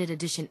only limited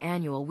edition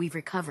annual we've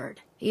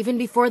recovered. Even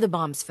before the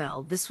bombs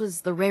fell, this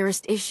was the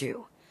rarest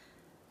issue.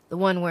 The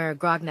one where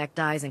Grognak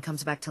dies and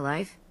comes back to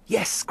life?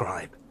 Yes,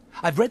 Scribe.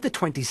 I've read the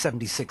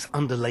 2076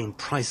 Underlane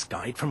price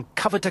guide from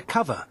cover to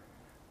cover,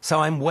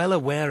 so I'm well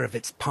aware of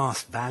its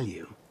past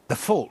value. The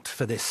fault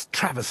for this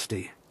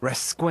travesty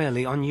rests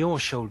squarely on your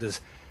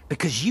shoulders,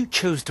 because you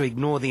chose to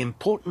ignore the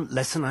important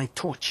lesson I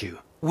taught you,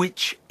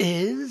 which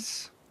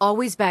is...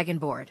 Always bag and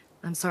board.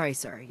 I'm sorry,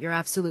 sir. You're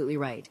absolutely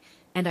right.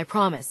 And I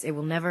promise it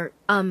will never...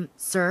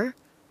 sir?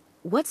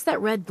 What's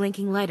that red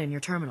blinking light on your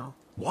terminal?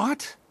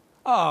 What?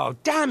 Oh,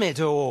 damn it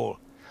all!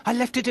 I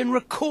left it in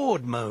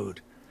record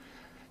mode.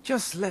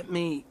 Just let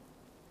me...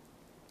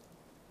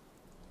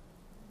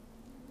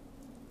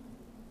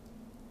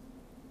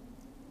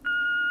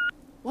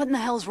 What in the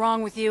hell's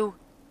wrong with you?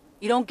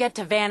 You don't get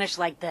to vanish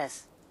like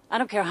this. I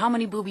don't care how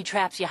many booby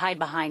traps you hide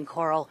behind,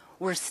 Coral.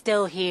 We're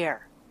still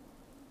here.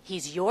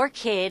 He's your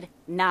kid,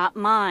 not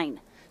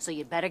mine. So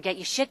you better get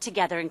your shit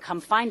together and come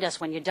find us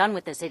when you're done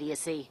with this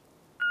idiocy.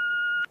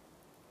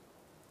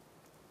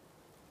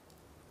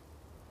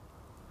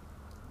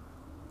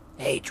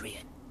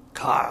 Adrian,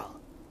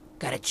 Carl,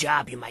 got a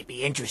job you might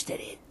be interested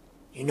in.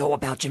 You know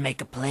about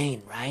Jamaica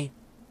Plain, right?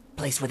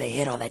 Place where they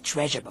hid all that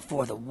treasure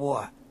before the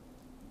war.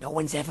 No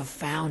one's ever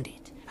found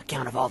it,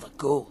 account of all the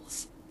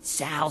ghouls.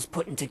 Sal's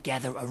putting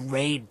together a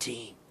raid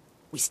team.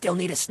 We still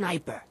need a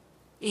sniper.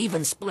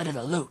 Even split of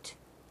the loot.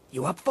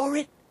 You up for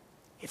it?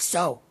 If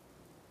so,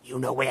 you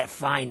know where to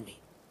find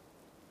me.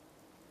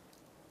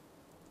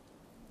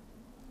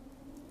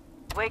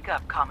 Wake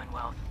up,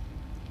 Commonwealth.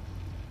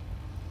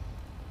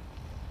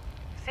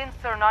 Since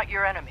they're not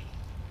your enemy,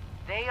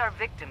 they are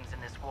victims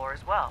in this war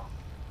as well.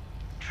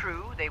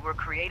 True, they were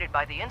created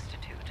by the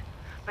Institute,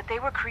 but they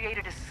were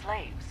created as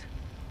slaves.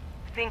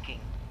 Thinking,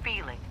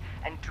 feeling,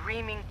 and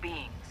dreaming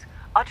beings,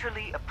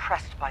 utterly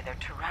oppressed by their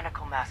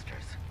tyrannical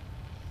masters.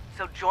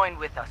 So join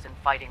with us in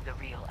fighting the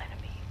real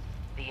enemy,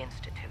 the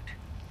Institute.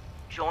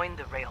 Join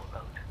the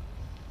Railroad.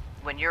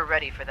 When you're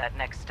ready for that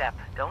next step,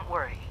 don't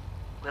worry.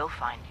 We'll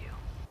find you.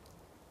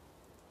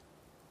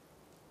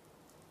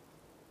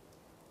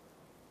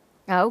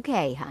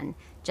 Okay, hun.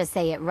 Just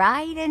say it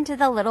right into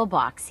the little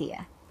box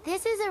here.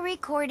 This is a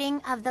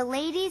recording of the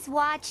Ladies'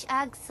 Watch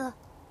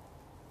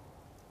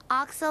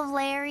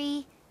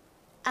Auxiliary,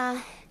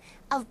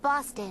 of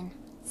Boston.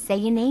 Say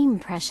your name,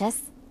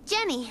 precious.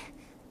 Jenny.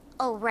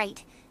 Oh,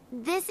 right.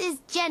 This is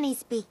Jenny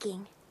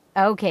speaking.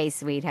 Okay,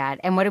 sweetheart.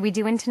 And what are we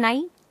doing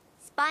tonight?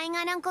 Spying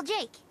on Uncle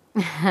Jake.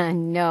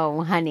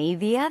 No, honey,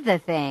 the other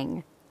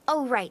thing.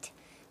 Oh, right.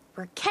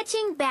 We're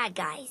catching bad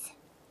guys.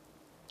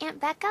 Aunt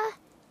Becca,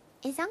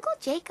 is Uncle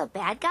Jake a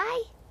bad guy?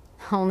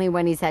 Only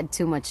when he's had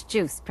too much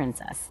juice,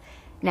 princess.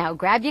 Now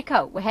grab your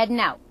coat. We're heading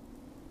out.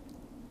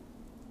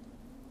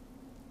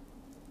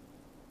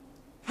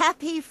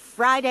 Happy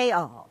Friday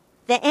all.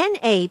 The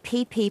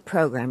NAPP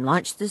program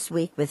launched this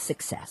week with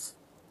success,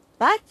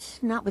 but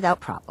not without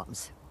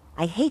problems.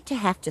 I hate to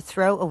have to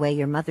throw away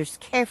your mother's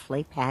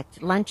carefully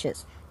packed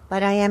lunches,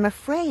 but I am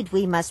afraid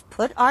we must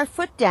put our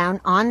foot down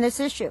on this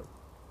issue.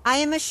 I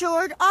am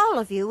assured all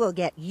of you will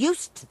get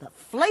used to the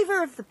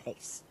flavor of the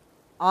pace.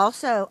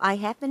 Also, I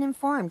have been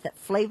informed that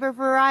flavor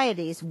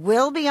varieties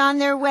will be on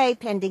their way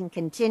pending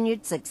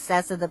continued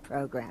success of the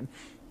program.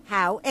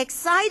 How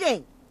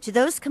exciting! To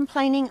those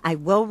complaining, I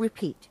will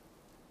repeat.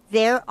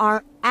 There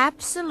are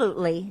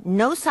absolutely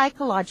no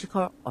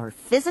psychological or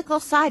physical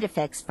side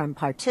effects from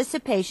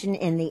participation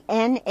in the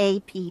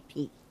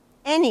NAPP.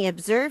 Any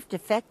observed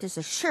effect is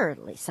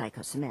assuredly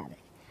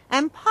psychosomatic,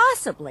 and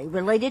possibly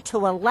related to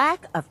a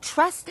lack of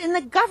trust in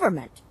the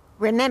government.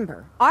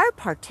 Remember, our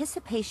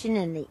participation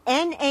in the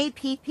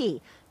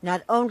NAPP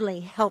not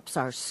only helps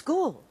our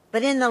school,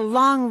 but in the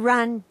long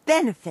run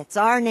benefits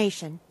our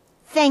nation.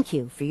 Thank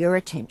you for your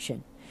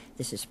attention.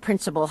 This is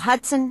Principal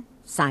Hudson,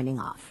 signing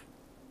off.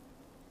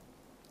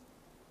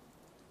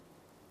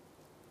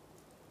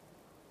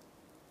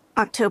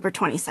 October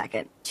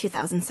 22nd,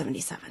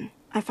 2077.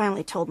 I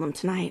finally told them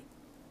tonight,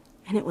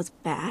 and it was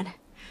bad.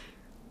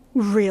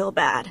 Real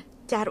bad.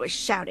 Dad was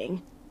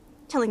shouting,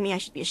 telling me I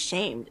should be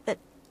ashamed, that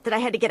I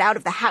had to get out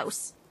of the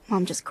house.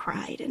 Mom just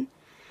cried, and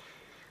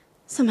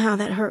somehow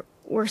that hurt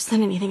worse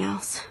than anything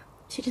else.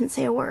 She didn't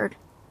say a word.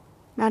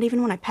 Not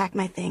even when I packed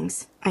my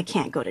things. I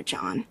can't go to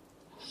John.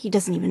 He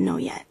doesn't even know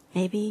yet.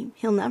 Maybe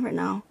he'll never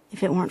know.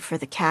 If it weren't for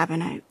the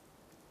cabin, I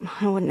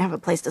wouldn't have a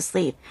place to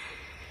sleep.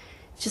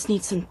 Just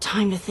need some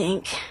time to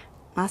think.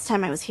 Last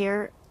time I was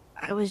here,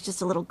 I was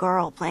just a little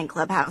girl playing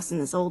clubhouse in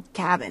this old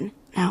cabin.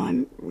 Now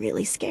I'm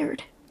really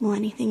scared. Will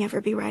anything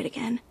ever be right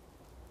again?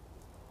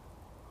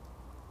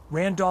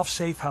 Randolph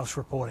Safe House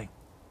reporting.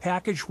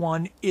 Package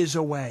 1 is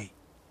away.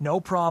 No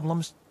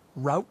problems.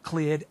 Route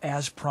cleared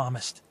as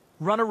promised.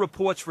 Runner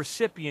reports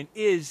recipient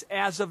is,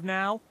 as of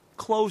now,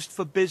 closed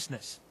for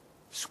business.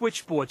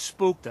 Switchboard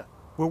spooked her.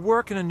 We're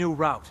working a new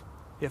route.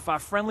 If our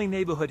friendly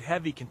neighborhood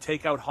heavy can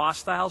take out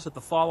hostiles at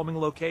the following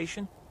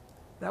location,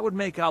 that would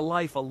make our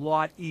life a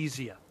lot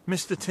easier.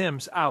 Mr.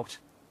 Timms out.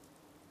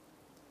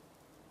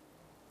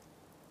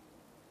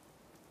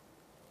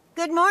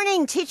 Good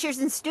morning, teachers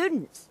and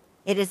students.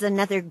 It is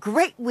another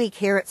great week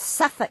here at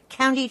Suffolk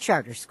County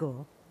Charter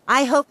School.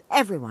 I hope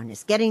everyone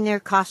is getting their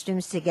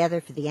costumes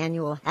together for the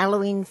annual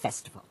Halloween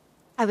festival.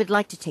 I would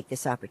like to take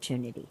this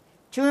opportunity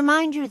to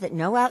remind you that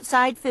no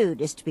outside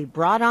food is to be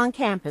brought on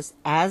campus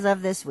as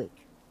of this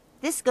week.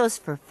 This goes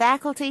for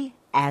faculty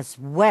as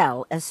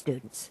well as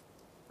students.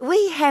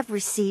 We have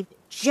received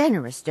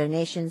generous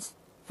donations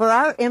for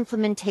our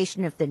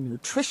implementation of the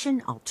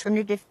Nutrition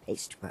Alternative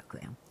Paste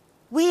Program.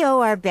 We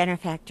owe our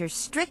benefactors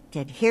strict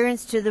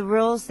adherence to the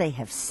rules they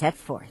have set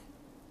forth.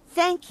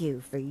 Thank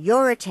you for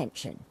your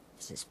attention.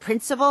 This is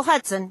Principal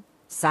Hudson,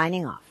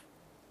 signing off.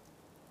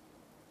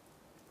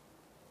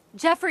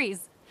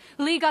 Jeffries,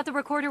 Lee got the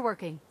recorder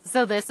working.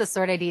 So this the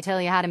sort of detail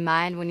you had in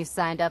mind when you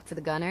signed up for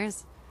the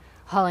Gunners?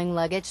 Hauling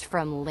luggage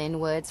from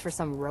Linwoods for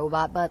some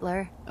robot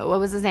butler. What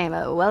was his name?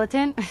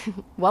 Wellerton?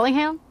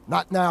 Wellingham?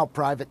 Not now,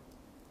 Private.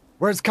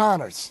 Where's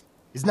Connors?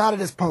 He's not at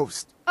his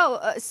post.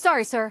 Oh,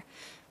 sorry, sir.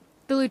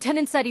 The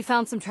lieutenant said he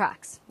found some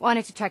tracks.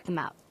 Wanted to check them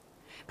out.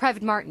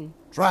 Private Martin.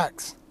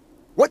 Tracks?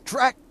 What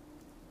track?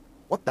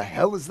 What the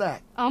hell is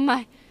that? Oh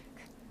my...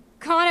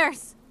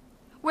 Connors!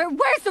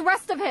 Where's the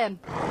rest of him?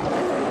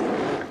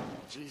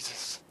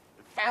 Jesus.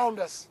 It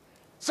found us.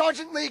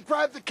 Sergeant Lee,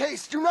 grab the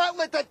case. Do not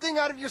let that thing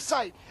out of your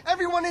sight.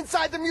 Everyone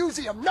inside the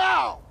museum,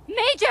 now!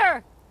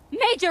 Major!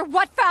 Major,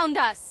 what found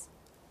us?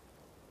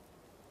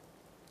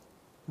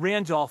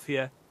 Randolph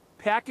here.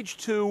 Package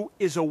 2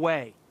 is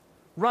away.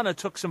 Runner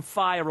took some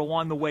fire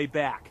along the way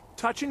back.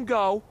 Touch and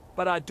go,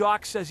 but our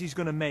doc says he's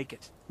gonna make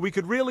it. We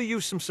could really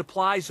use some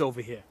supplies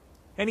over here.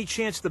 Any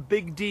chance the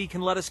Big D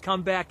can let us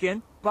come back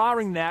in?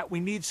 Barring that,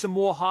 we need some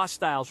more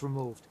hostiles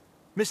removed.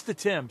 Mr.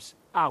 Timms,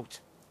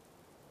 out.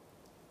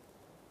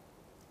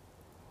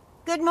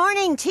 Good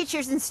morning,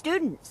 teachers and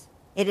students.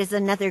 It is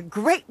another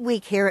great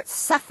week here at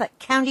Suffolk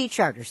County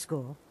Charter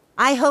School.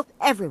 I hope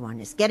everyone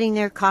is getting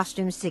their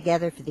costumes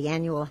together for the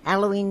annual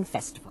Halloween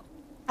festival.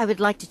 I would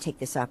like to take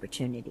this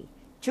opportunity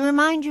to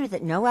remind you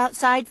that no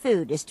outside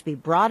food is to be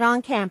brought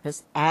on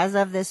campus as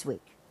of this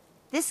week.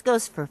 This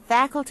goes for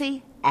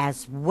faculty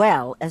as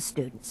well as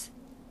students.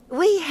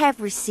 We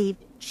have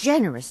received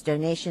generous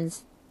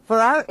donations for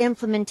our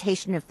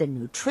implementation of the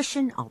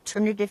Nutrition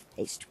Alternative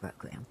Paste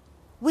Program.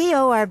 We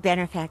owe our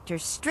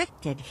benefactors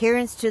strict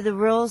adherence to the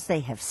rules they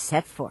have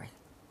set forth.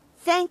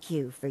 Thank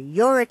you for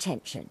your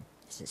attention.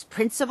 This is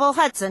Principal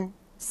Hudson,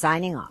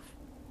 signing off.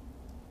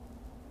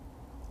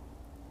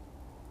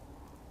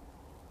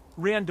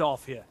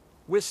 Randolph here.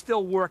 We're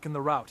still working the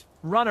route.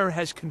 Runner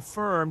has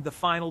confirmed the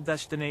final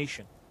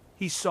destination.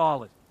 He's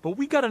solid, but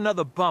we got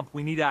another bump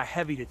we need our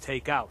heavy to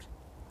take out.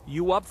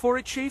 You up for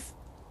it, Chief?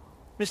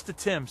 Mr.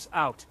 Timms,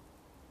 out.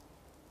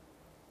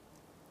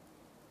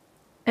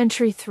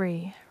 Entry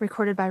 3,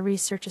 recorded by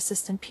Research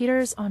Assistant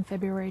Peters on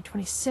February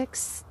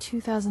 26,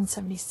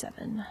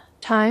 2077.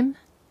 Time,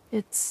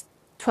 it's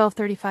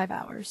 12:35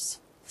 hours.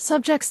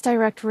 Subject's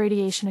direct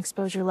radiation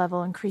exposure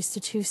level increased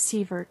to 2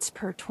 sieverts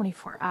per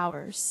 24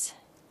 hours.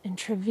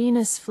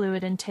 Intravenous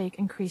fluid intake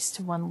increased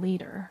to 1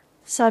 liter.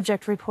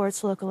 Subject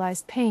reports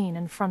localized pain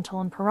in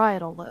frontal and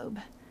parietal lobe,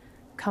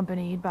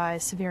 accompanied by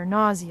severe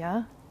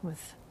nausea,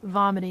 with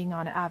vomiting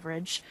on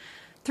average,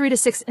 3 to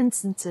 6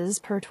 instances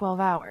per 12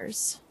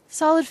 hours.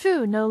 Solid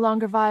food no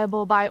longer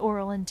viable by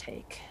oral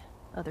intake.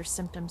 Other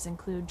symptoms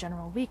include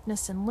general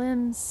weakness in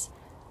limbs,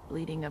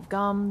 bleeding of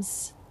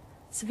gums,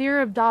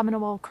 severe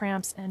abdominal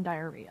cramps, and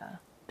diarrhea.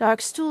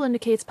 Dark stool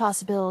indicates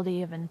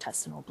possibility of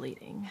intestinal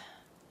bleeding.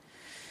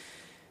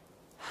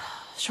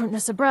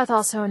 Shortness of breath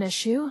also an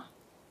issue.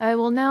 I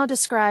will now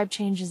describe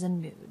changes in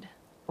mood,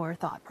 or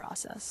thought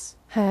process.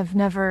 I have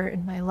never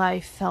in my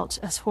life felt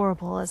as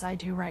horrible as I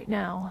do right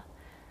now.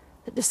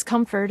 The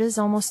discomfort is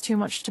almost too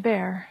much to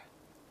bear.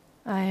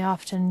 I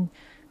often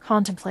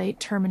contemplate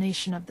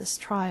termination of this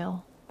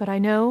trial, but I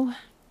know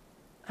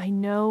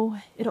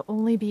it'll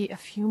only be a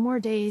few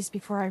more days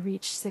before I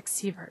reach 6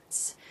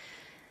 sieverts.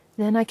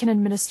 Then I can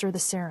administer the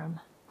serum.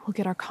 We'll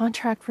get our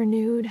contract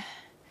renewed.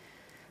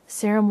 The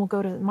serum will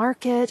go to the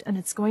market, and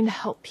it's going to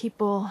help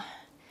people.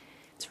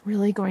 It's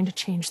really going to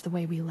change the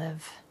way we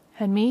live.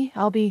 And me,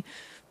 I'll be...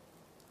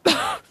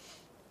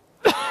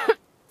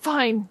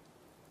 fine.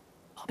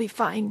 I'll be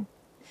fine.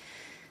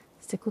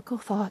 Cyclical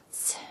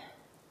thoughts.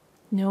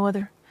 No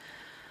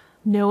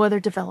other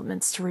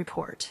developments to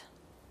report.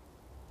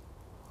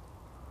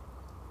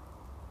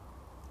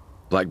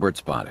 Blackbird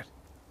spotted.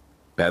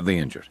 Badly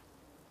injured.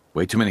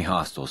 Way too many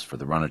hostiles for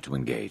the runner to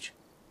engage.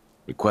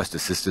 Request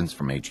assistance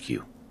from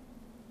HQ.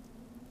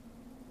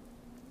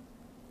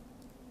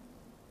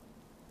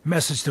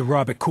 Message to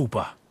Robert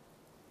Cooper.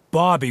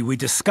 Bobby, we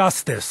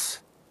discussed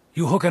this.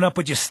 You hooking up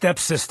with your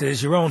stepsister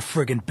is your own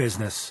friggin'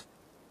 business.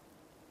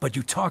 But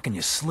you talk in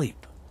your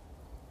sleep.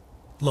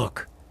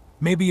 Look,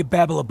 maybe you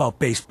babble about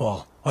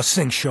baseball or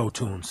sing show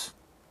tunes.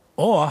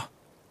 Or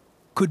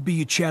could be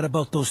you chat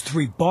about those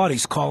 3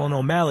 bodies Colin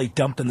O'Malley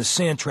dumped in the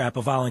sand trap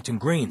of Arlington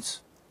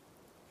Greens.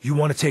 You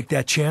want to take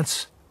that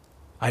chance?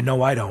 I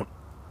know I don't.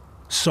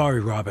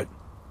 Sorry, Robert.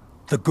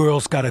 The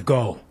girl's gotta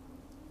go.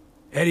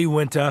 Eddie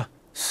Winter,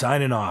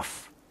 signing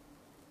off.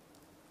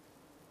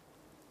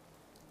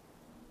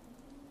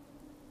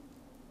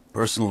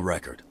 Personal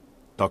record.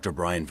 Dr.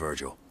 Brian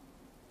Virgil.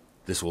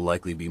 This will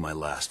likely be my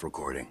last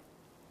recording.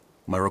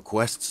 My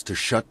requests to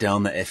shut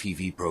down the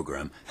FEV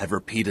program have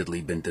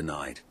repeatedly been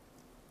denied.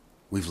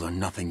 We've learned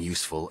nothing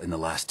useful in the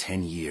last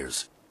 10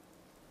 years.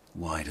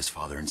 Why does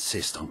Father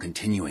insist on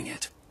continuing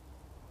it?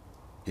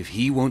 If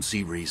he won't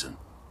see reason,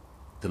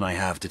 then I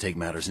have to take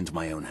matters into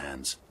my own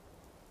hands.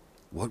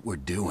 What we're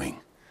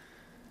doing,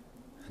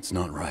 it's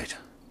not right.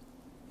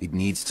 It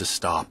needs to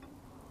stop.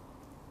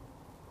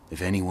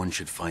 If anyone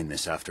should find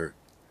this after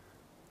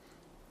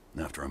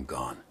I'm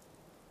gone,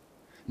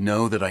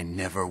 know that I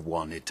never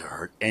wanted to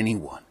hurt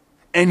anyone.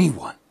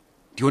 Anyone!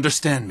 Do you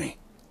understand me?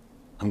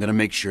 I'm gonna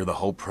make sure the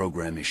whole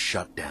program is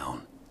shut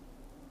down.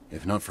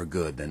 If not for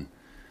good, then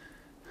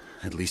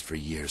at least for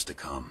years to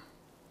come.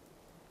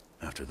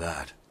 After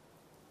that,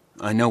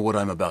 I know what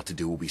I'm about to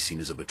do will be seen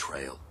as a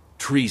betrayal.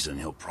 Treason,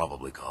 he'll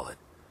probably call it.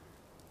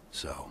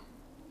 So,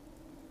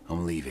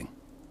 I'm leaving.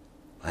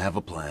 I have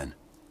a plan,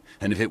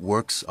 and if it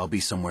works, I'll be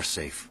somewhere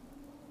safe.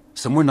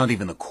 Somewhere not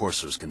even the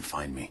coursers can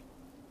find me.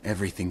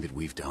 Everything that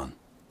we've done,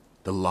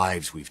 the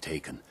lives we've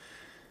taken.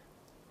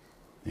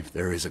 If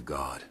there is a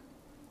God,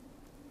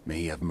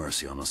 may he have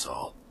mercy on us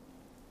all.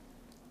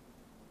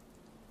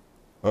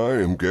 I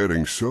am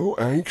getting so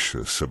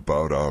anxious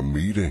about our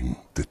meeting,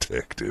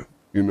 Detective.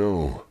 You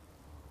know,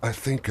 I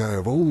think I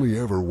have only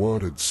ever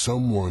wanted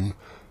someone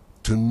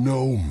to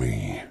know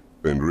me.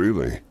 And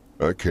really,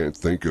 I can't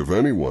think of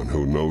anyone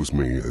who knows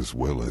me as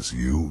well as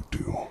you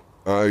do.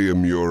 I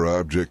am your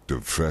object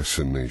of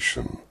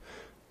fascination,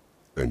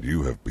 and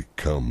you have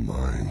become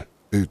mine.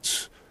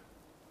 It's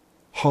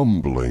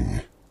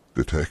humbling,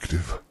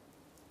 Detective.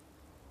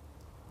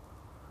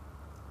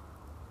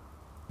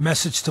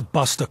 Message to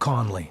Buster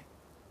Conley.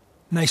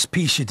 Nice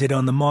piece you did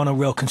on the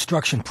monorail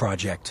construction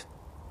project.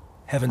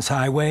 Heaven's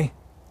Highway?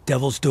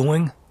 Devil's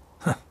Doing?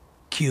 Huh,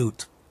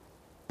 cute.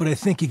 But I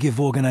think you give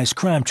organized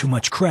crime too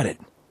much credit.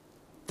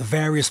 The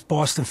various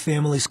Boston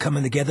families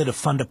coming together to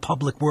fund a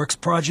public works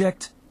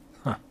project?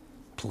 Huh,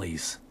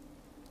 please.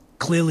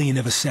 Clearly you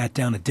never sat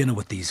down to dinner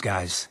with these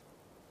guys.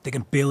 They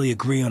can barely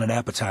agree on an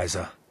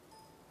appetizer.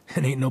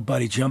 And ain't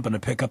nobody jumping to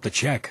pick up the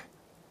check.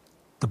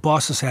 The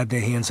bosses had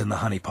their hands in the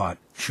honeypot,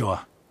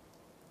 sure.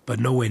 But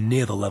nowhere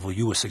near the level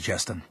you were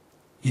suggesting.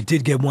 You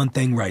did get one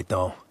thing right,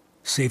 though.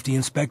 Safety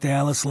Inspector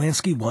Alice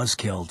Lansky was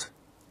killed.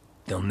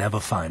 They'll never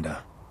find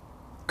her.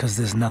 'Cause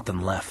there's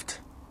nothing left.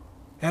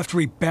 After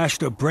he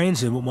bashed her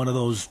brains in with one of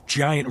those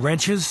giant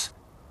wrenches,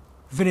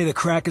 Vinny the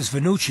Cracker's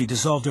Venucci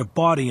dissolved her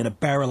body in a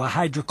barrel of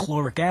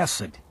hydrochloric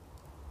acid.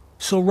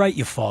 So write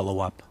your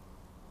follow-up.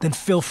 Then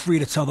feel free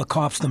to tell the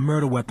cops the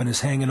murder weapon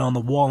is hanging on the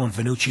wall in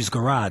Venucci's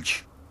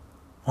garage.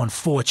 On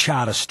 4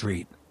 Charter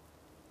Street.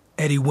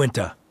 Eddie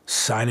Winter,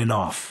 signing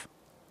off.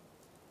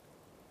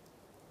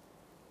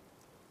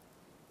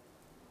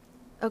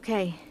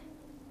 Okay.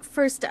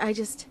 First,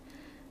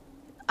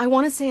 I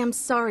want to say I'm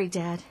sorry,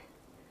 Dad.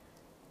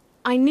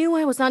 I knew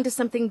I was onto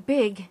something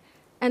big,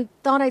 and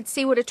thought I'd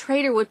see what a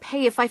trader would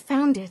pay if I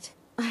found it.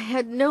 I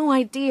had no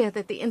idea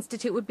that the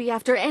Institute would be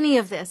after any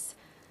of this.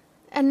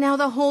 And now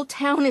the whole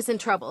town is in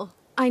trouble.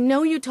 I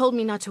know you told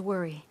me not to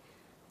worry.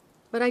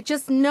 But I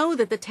just know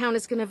that the town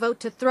is going to vote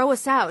to throw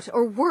us out,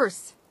 or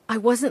worse. I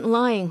wasn't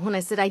lying when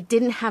I said I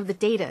didn't have the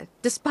data,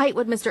 despite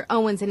what Mr.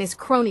 Owens and his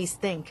cronies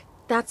think.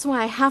 That's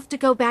why I have to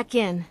go back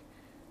in.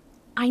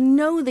 I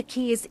know the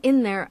key is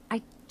in there.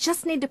 I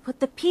just need to put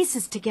the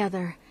pieces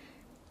together.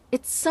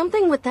 It's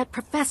something with that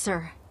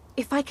professor.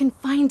 If I can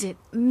find it,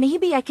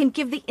 maybe I can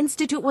give the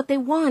Institute what they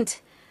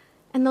want.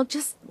 And they'll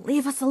just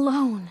leave us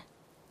alone.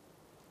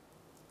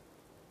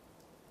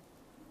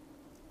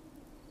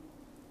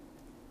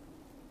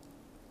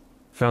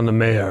 Found the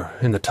mayor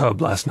in the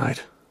tub last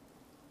night.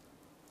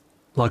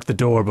 Locked the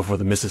door before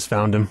the missus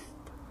found him.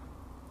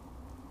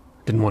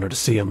 Didn't want her to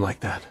see him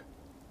like that.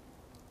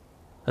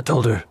 I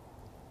told her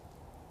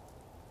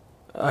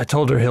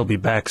he'll be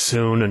back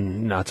soon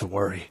and not to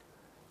worry.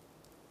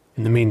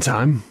 In the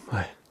meantime,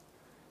 I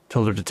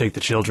told her to take the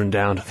children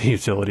down to the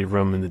utility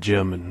room in the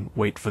gym and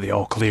wait for the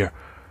all clear.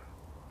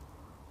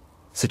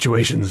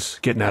 Situation's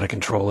getting out of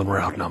control and we're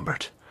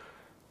outnumbered.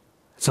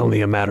 It's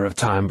only a matter of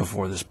time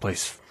before this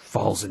place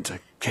falls into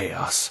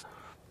chaos.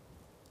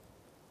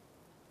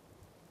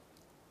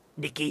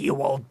 Nicky, you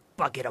old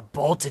bucket of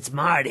bolts, it's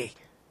Marty.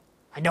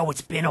 I know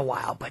it's been a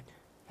while, but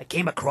I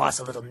came across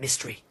a little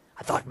mystery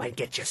I thought might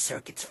get your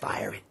circuits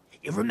firing.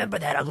 You remember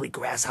that ugly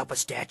grasshopper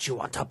statue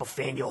on top of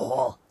Faneuil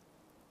Hall?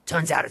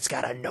 Turns out it's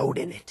got a note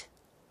in it.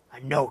 A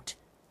note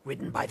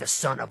written by the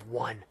son of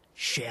one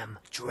Shem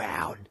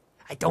Drown.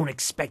 I don't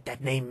expect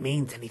that name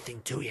means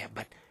anything to you,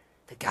 but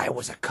the guy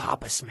was a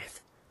coppersmith.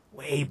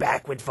 Way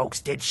back when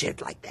folks did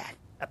shit like that.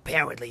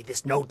 Apparently,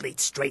 this note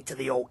leads straight to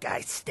the old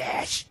guy's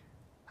stash.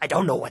 I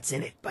don't know what's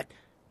in it, but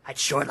I'd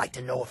sure like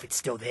to know if it's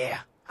still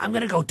there. I'm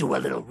gonna go do a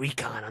little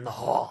recon on the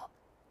hall.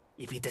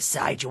 If you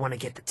decide you want to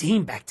get the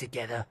team back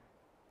together,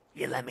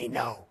 you let me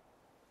know.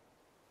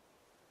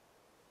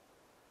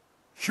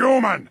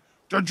 Human,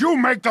 did you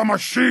make the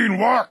machine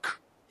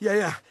work?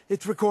 Yeah,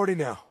 it's recording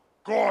now.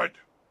 Good.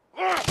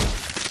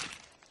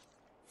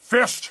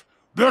 Fist,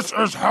 this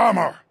is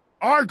Hammer.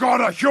 I got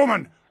a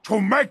human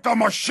to make the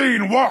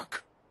machine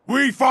work.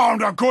 We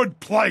found a good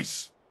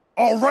place.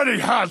 Already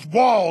has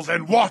walls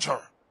and water.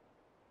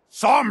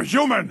 Some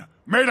human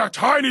made a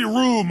tiny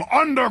room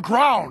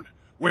underground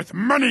with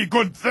many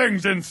good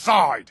things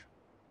inside.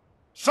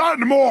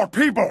 Send more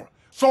people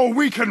so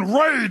we can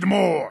raid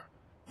more.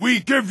 We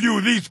give you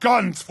these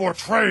guns for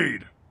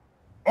trade.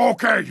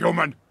 Okay,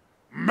 human.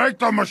 Make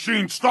the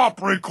machine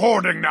stop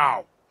recording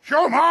now.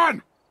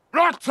 Human!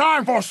 Not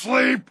time for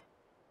sleep!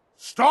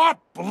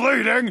 Stop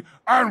bleeding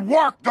and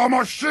work the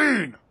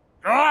machine!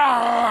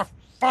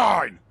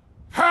 Fine.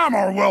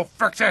 Hammer will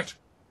fix it!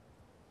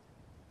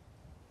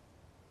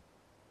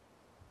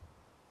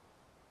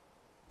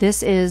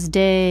 This is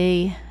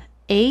day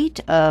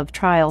 8 of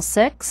Trial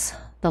 6.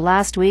 The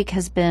last week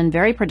has been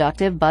very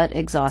productive but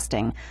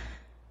exhausting.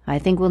 I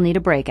think we'll need a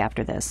break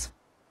after this.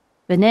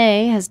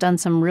 Benet has done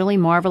some really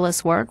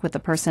marvelous work with the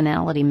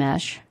personality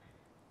mesh.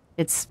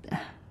 It's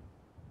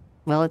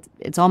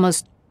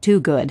almost too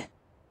good.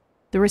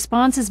 The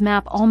responses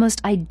map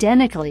almost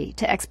identically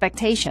to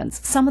expectations,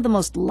 some of the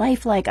most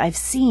lifelike I've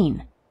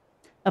seen.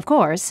 Of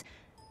course,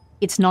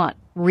 it's not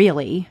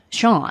really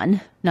Sean.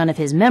 None of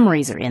his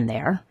memories are in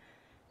there.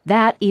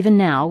 That, even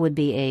now, would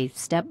be a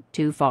step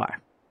too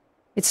far.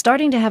 It's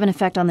starting to have an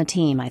effect on the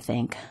team, I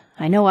think.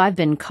 I know I've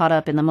been caught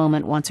up in the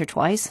moment once or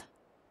twice.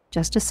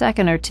 Just a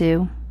second or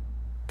two,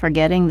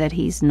 forgetting that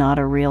he's not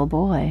a real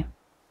boy.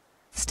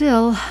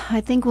 Still,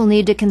 I think we'll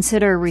need to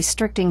consider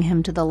restricting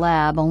him to the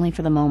lab only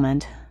for the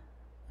moment.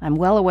 I'm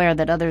well aware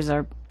that others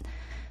are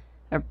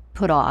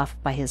put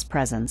off by his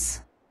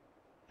presence.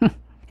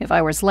 If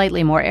I were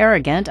slightly more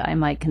arrogant, I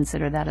might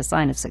consider that a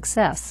sign of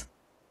success.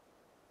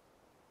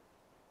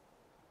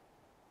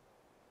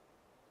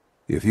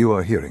 If you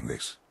are hearing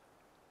this,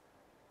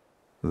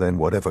 then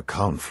whatever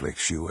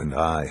conflicts you and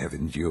I have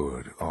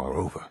endured are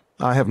over.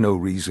 I have no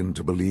reason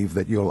to believe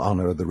that you'll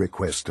honor the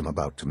request I'm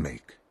about to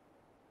make.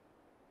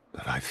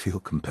 But I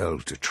feel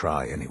compelled to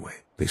try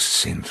anyway. This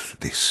synth,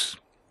 this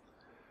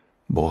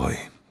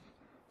boy,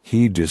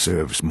 he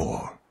deserves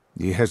more.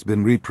 He has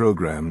been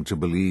reprogrammed to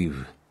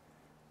believe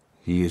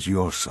he is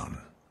your son.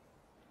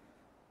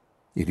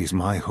 It is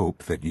my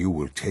hope that you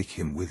will take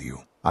him with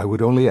you. I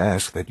would only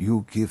ask that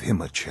you give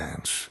him a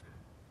chance.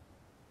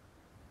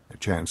 A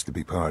chance to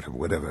be part of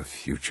whatever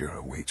future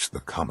awaits the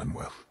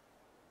Commonwealth.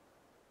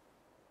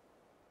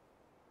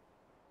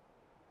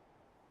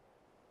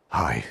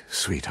 Hi,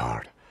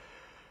 sweetheart.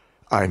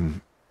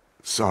 I'm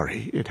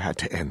sorry it had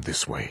to end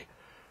this way.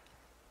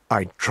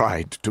 I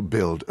tried to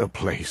build a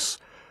place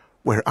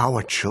where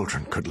our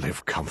children could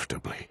live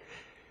comfortably.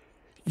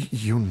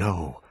 You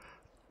know,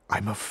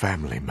 I'm a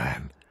family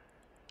man,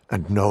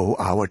 and know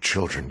our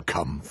children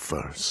come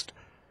first.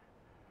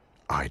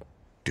 I'd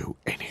do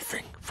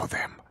anything for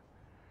them,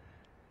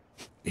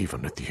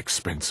 even at the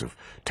expense of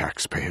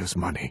taxpayers'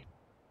 money.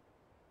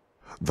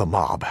 The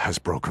mob has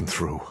broken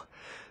through,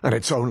 and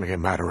it's only a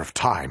matter of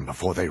time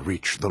before they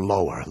reach the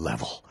lower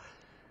level.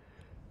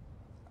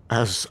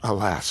 As a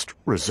last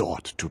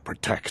resort to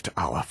protect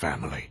our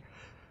family,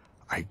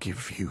 I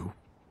give you...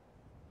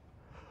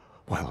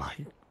 well,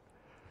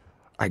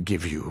 I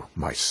give you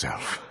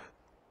myself.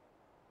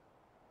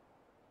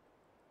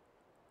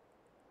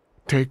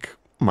 Take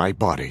my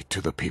body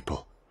to the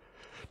people.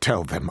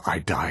 Tell them I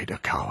died a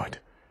coward.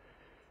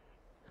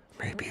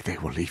 Maybe they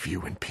will leave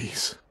you in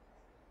peace.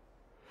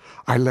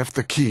 I left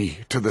the key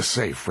to the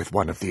safe with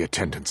one of the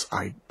attendants.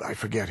 I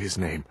forget his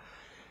name.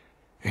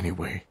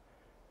 Anyway,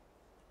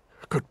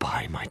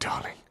 goodbye, my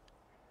darling.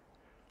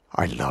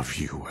 I love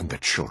you and the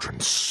children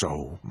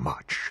so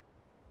much.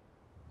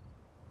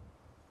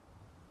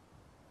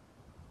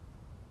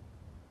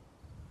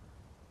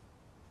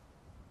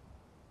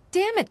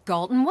 Damn it,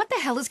 Galton, what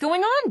the hell is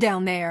going on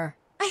down there?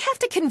 I have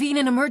to convene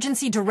an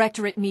emergency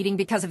directorate meeting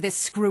because of this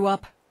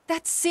screw-up.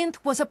 That synth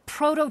was a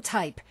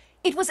prototype.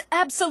 It was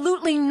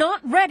absolutely not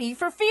ready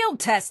for field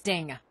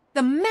testing.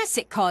 The mess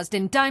it caused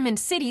in Diamond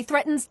City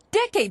threatens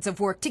decades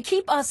of work to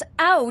keep us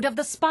out of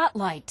the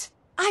spotlight.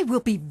 I will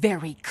be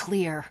very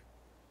clear.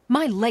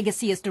 My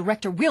legacy as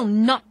director will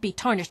not be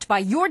tarnished by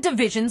your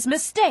division's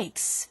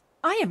mistakes.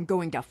 I am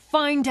going to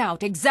find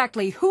out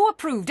exactly who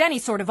approved any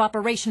sort of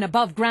operation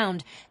above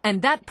ground,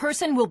 and that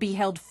person will be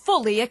held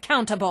fully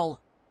accountable.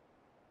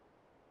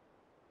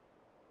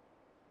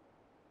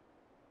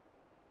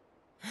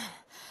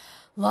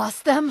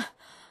 Lost them?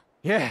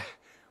 Yeah,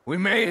 we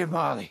made it,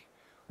 Molly.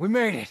 We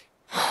made it.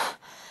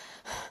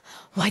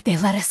 Why'd they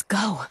let us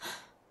go?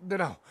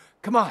 No,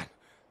 come on.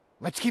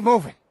 Let's keep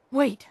moving.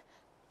 Wait,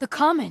 the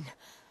Common.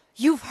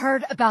 You've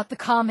heard about the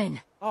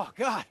Common. Oh,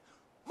 God.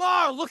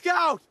 Mar, look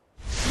out!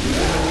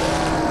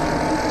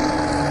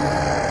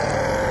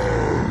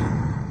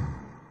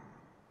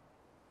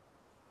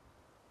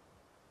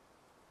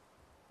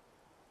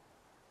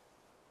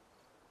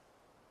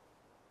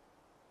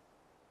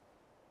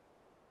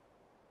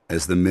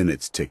 As the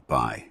minutes tick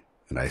by,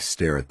 and I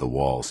stare at the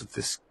walls of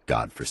this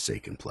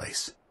godforsaken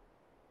place,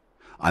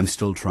 I'm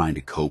still trying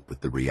to cope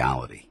with the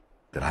reality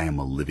that I am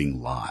a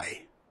living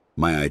lie.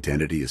 My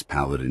identity as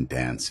Paladin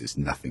Danse is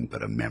nothing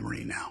but a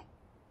memory now.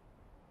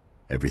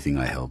 Everything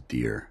I held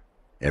dear,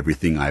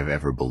 everything I've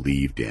ever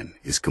believed in,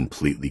 is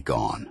completely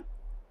gone.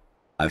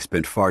 I've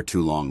spent far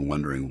too long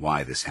wondering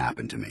why this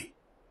happened to me.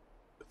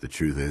 But the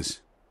truth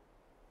is,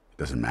 it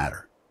doesn't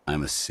matter.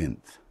 I'm a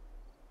synth,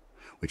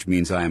 which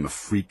means I am a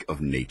freak of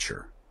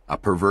nature, a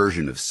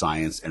perversion of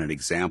science, and an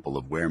example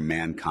of where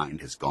mankind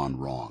has gone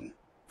wrong.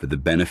 For the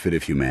benefit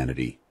of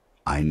humanity,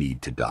 I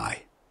need to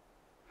die.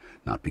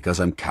 Not because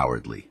I'm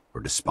cowardly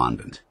or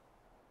despondent,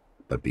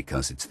 but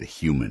because it's the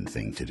human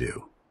thing to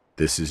do.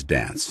 This is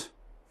Danse,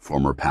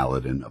 former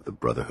Paladin of the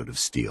Brotherhood of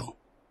Steel,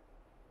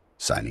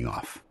 signing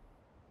off.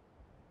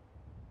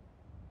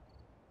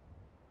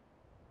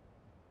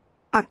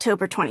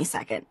 October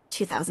 22nd,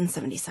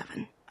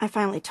 2077. I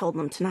finally told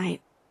them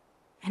tonight,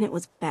 and it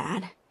was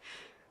bad.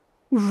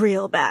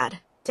 Real bad.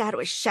 Dad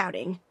was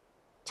shouting,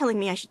 telling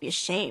me I should be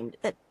ashamed,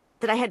 that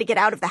I had to get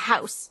out of the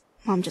house.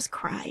 Mom just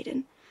cried,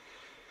 and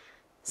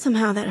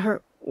somehow that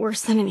hurt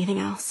worse than anything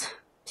else.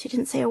 She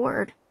didn't say a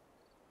word.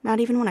 Not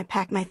even when I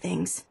packed my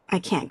things. I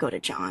can't go to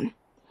John.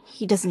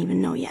 He doesn't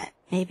even know yet.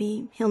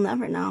 Maybe he'll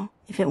never know.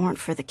 If it weren't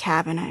for the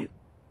cabin, I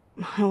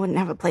wouldn't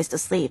have a place to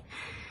sleep.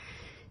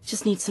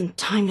 Just need some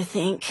time to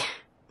think.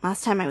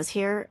 Last time I was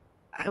here,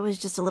 I was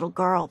just a little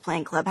girl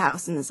playing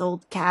clubhouse in this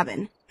old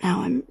cabin.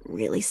 Now I'm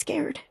really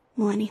scared.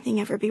 Will anything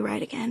ever be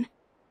right again?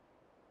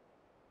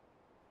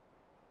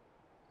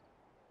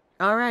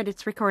 All right,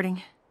 it's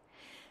recording.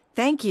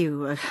 Thank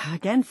you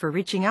again for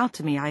reaching out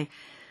to me.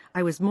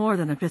 I was more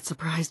than a bit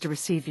surprised to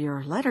receive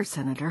your letter,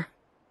 Senator.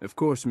 Of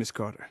course, Miss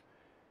Carter.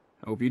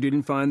 I hope you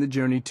didn't find the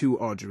journey too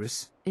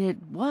arduous.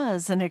 It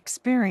was an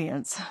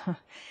experience.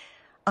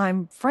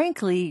 I'm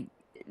frankly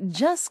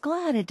just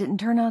glad it didn't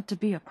turn out to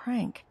be a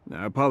prank.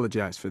 I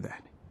apologize for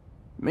that.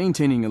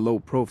 Maintaining a low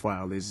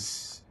profile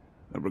is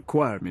a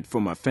requirement for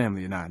my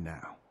family and I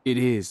now. It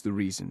is the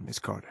reason, Miss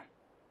Carter.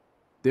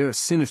 There are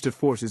sinister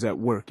forces at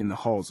work in the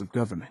halls of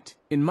government.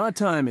 In my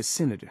time as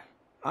senator,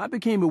 I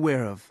became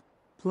aware of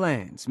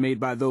plans made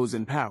by those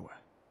in power.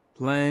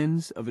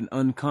 Plans of an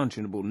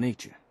unconscionable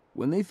nature.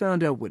 When they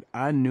found out what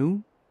I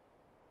knew,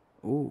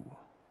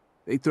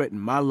 they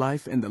threatened my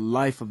life and the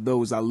life of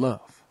those I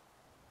love.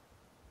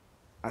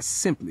 I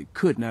simply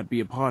could not be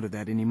a part of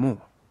that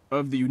anymore.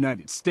 Of the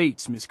United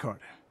States, Miss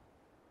Carter.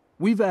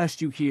 We've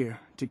asked you here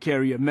to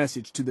carry a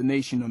message to the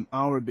nation on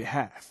our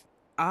behalf.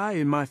 I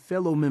and my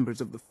fellow members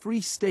of the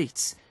free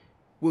states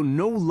will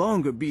no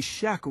longer be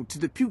shackled to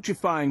the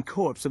putrefying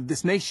corpse of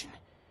this nation.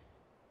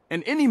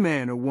 And any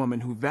man or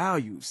woman who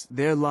values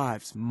their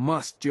lives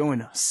must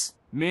join us.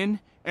 Men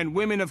and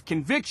women of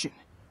conviction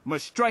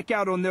must strike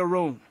out on their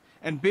own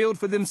and build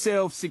for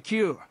themselves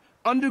secure,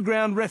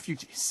 underground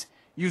refuges,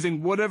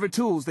 using whatever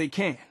tools they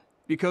can.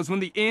 Because when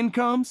the end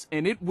comes,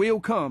 and it will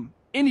come,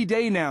 any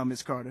day now,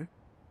 Miss Carter,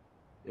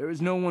 there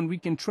is no one we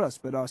can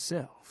trust but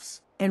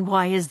ourselves. And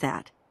why is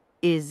that?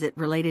 Is it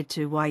related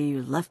to why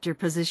you left your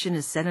position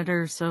as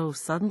senator so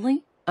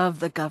suddenly? Of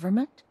the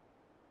government?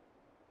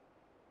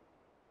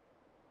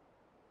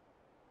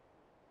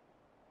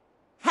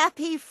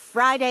 Happy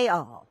Friday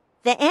all.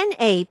 The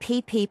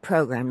NAPP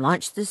program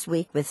launched this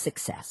week with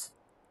success,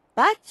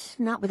 but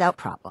not without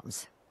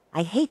problems.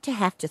 I hate to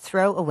have to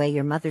throw away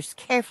your mother's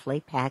carefully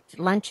packed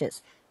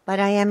lunches, but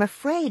I am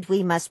afraid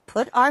we must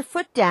put our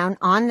foot down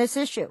on this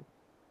issue.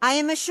 I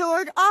am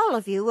assured all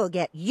of you will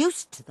get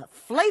used to the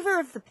flavor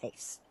of the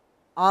paste.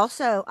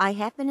 Also, I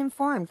have been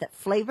informed that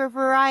flavor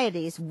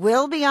varieties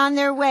will be on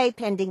their way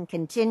pending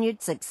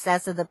continued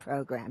success of the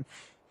program.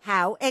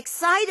 How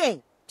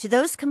exciting! To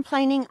those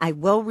complaining, I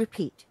will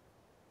repeat.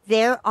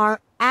 There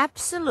are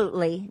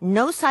absolutely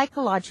no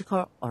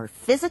psychological or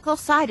physical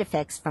side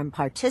effects from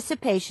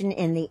participation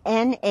in the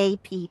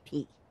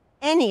NAPP.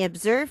 Any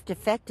observed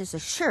effect is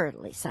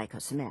assuredly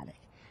psychosomatic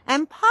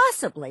and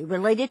possibly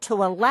related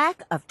to a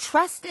lack of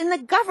trust in the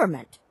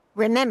government.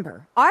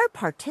 Remember, our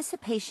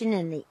participation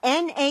in the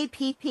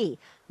NAPP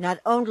not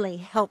only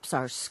helps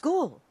our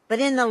school, but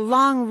in the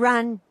long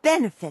run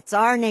benefits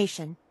our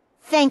nation.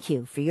 Thank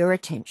you for your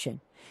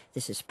attention.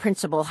 This is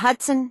Principal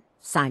Hudson,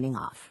 signing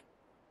off.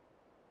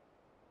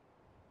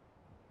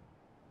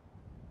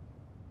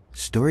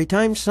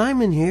 Storytime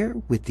Simon here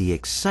with the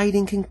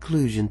exciting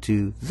conclusion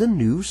to The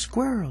New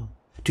Squirrel.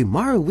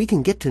 Tomorrow we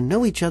can get to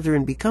know each other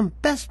and become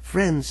best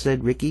friends,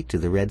 said Ricky to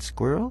the red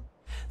squirrel.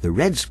 The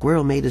red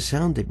squirrel made a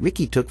sound that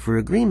Ricky took for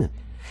agreement,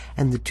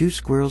 and the two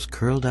squirrels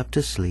curled up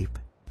to sleep.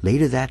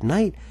 Later that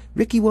night,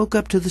 Ricky woke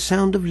up to the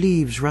sound of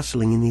leaves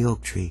rustling in the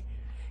oak tree.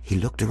 He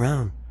looked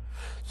around.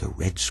 The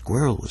red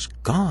squirrel was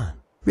gone.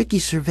 Ricky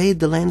surveyed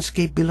the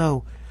landscape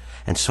below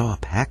and saw a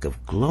pack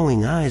of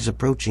glowing eyes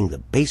approaching the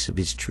base of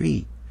his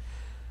tree.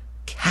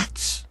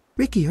 Cats!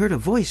 Ricky heard a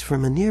voice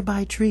from a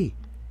nearby tree.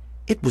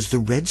 It was the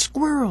red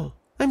squirrel.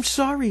 I'm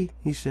sorry,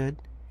 he said.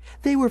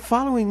 They were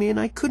following me and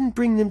I couldn't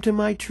bring them to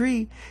my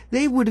tree.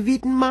 They would have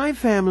eaten my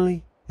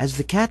family. As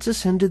the cats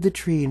ascended the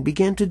tree and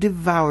began to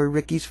devour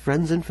Ricky's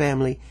friends and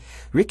family,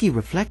 Ricky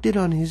reflected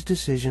on his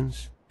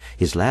decisions.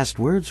 His last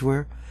words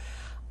were,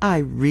 I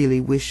really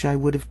wish I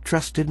would have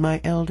trusted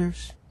my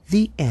elders.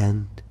 The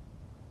end.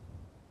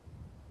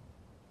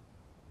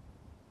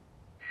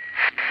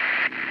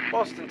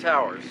 Boston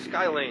Towers,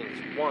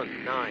 Skylanes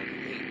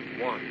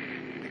 1981.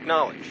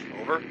 Acknowledge,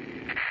 over.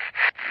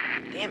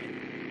 Damn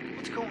it,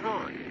 what's going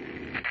on?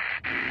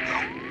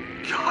 Oh,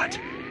 God.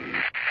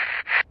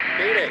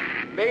 Mayday,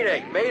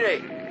 Mayday,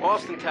 Mayday!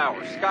 Boston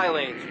Towers,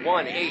 Skylanes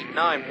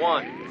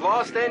 1891. We've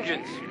lost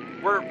engines.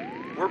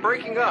 We're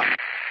breaking up.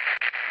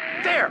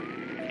 There!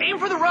 Aim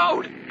for the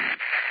road!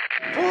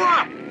 Pull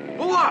up!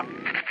 Pull up!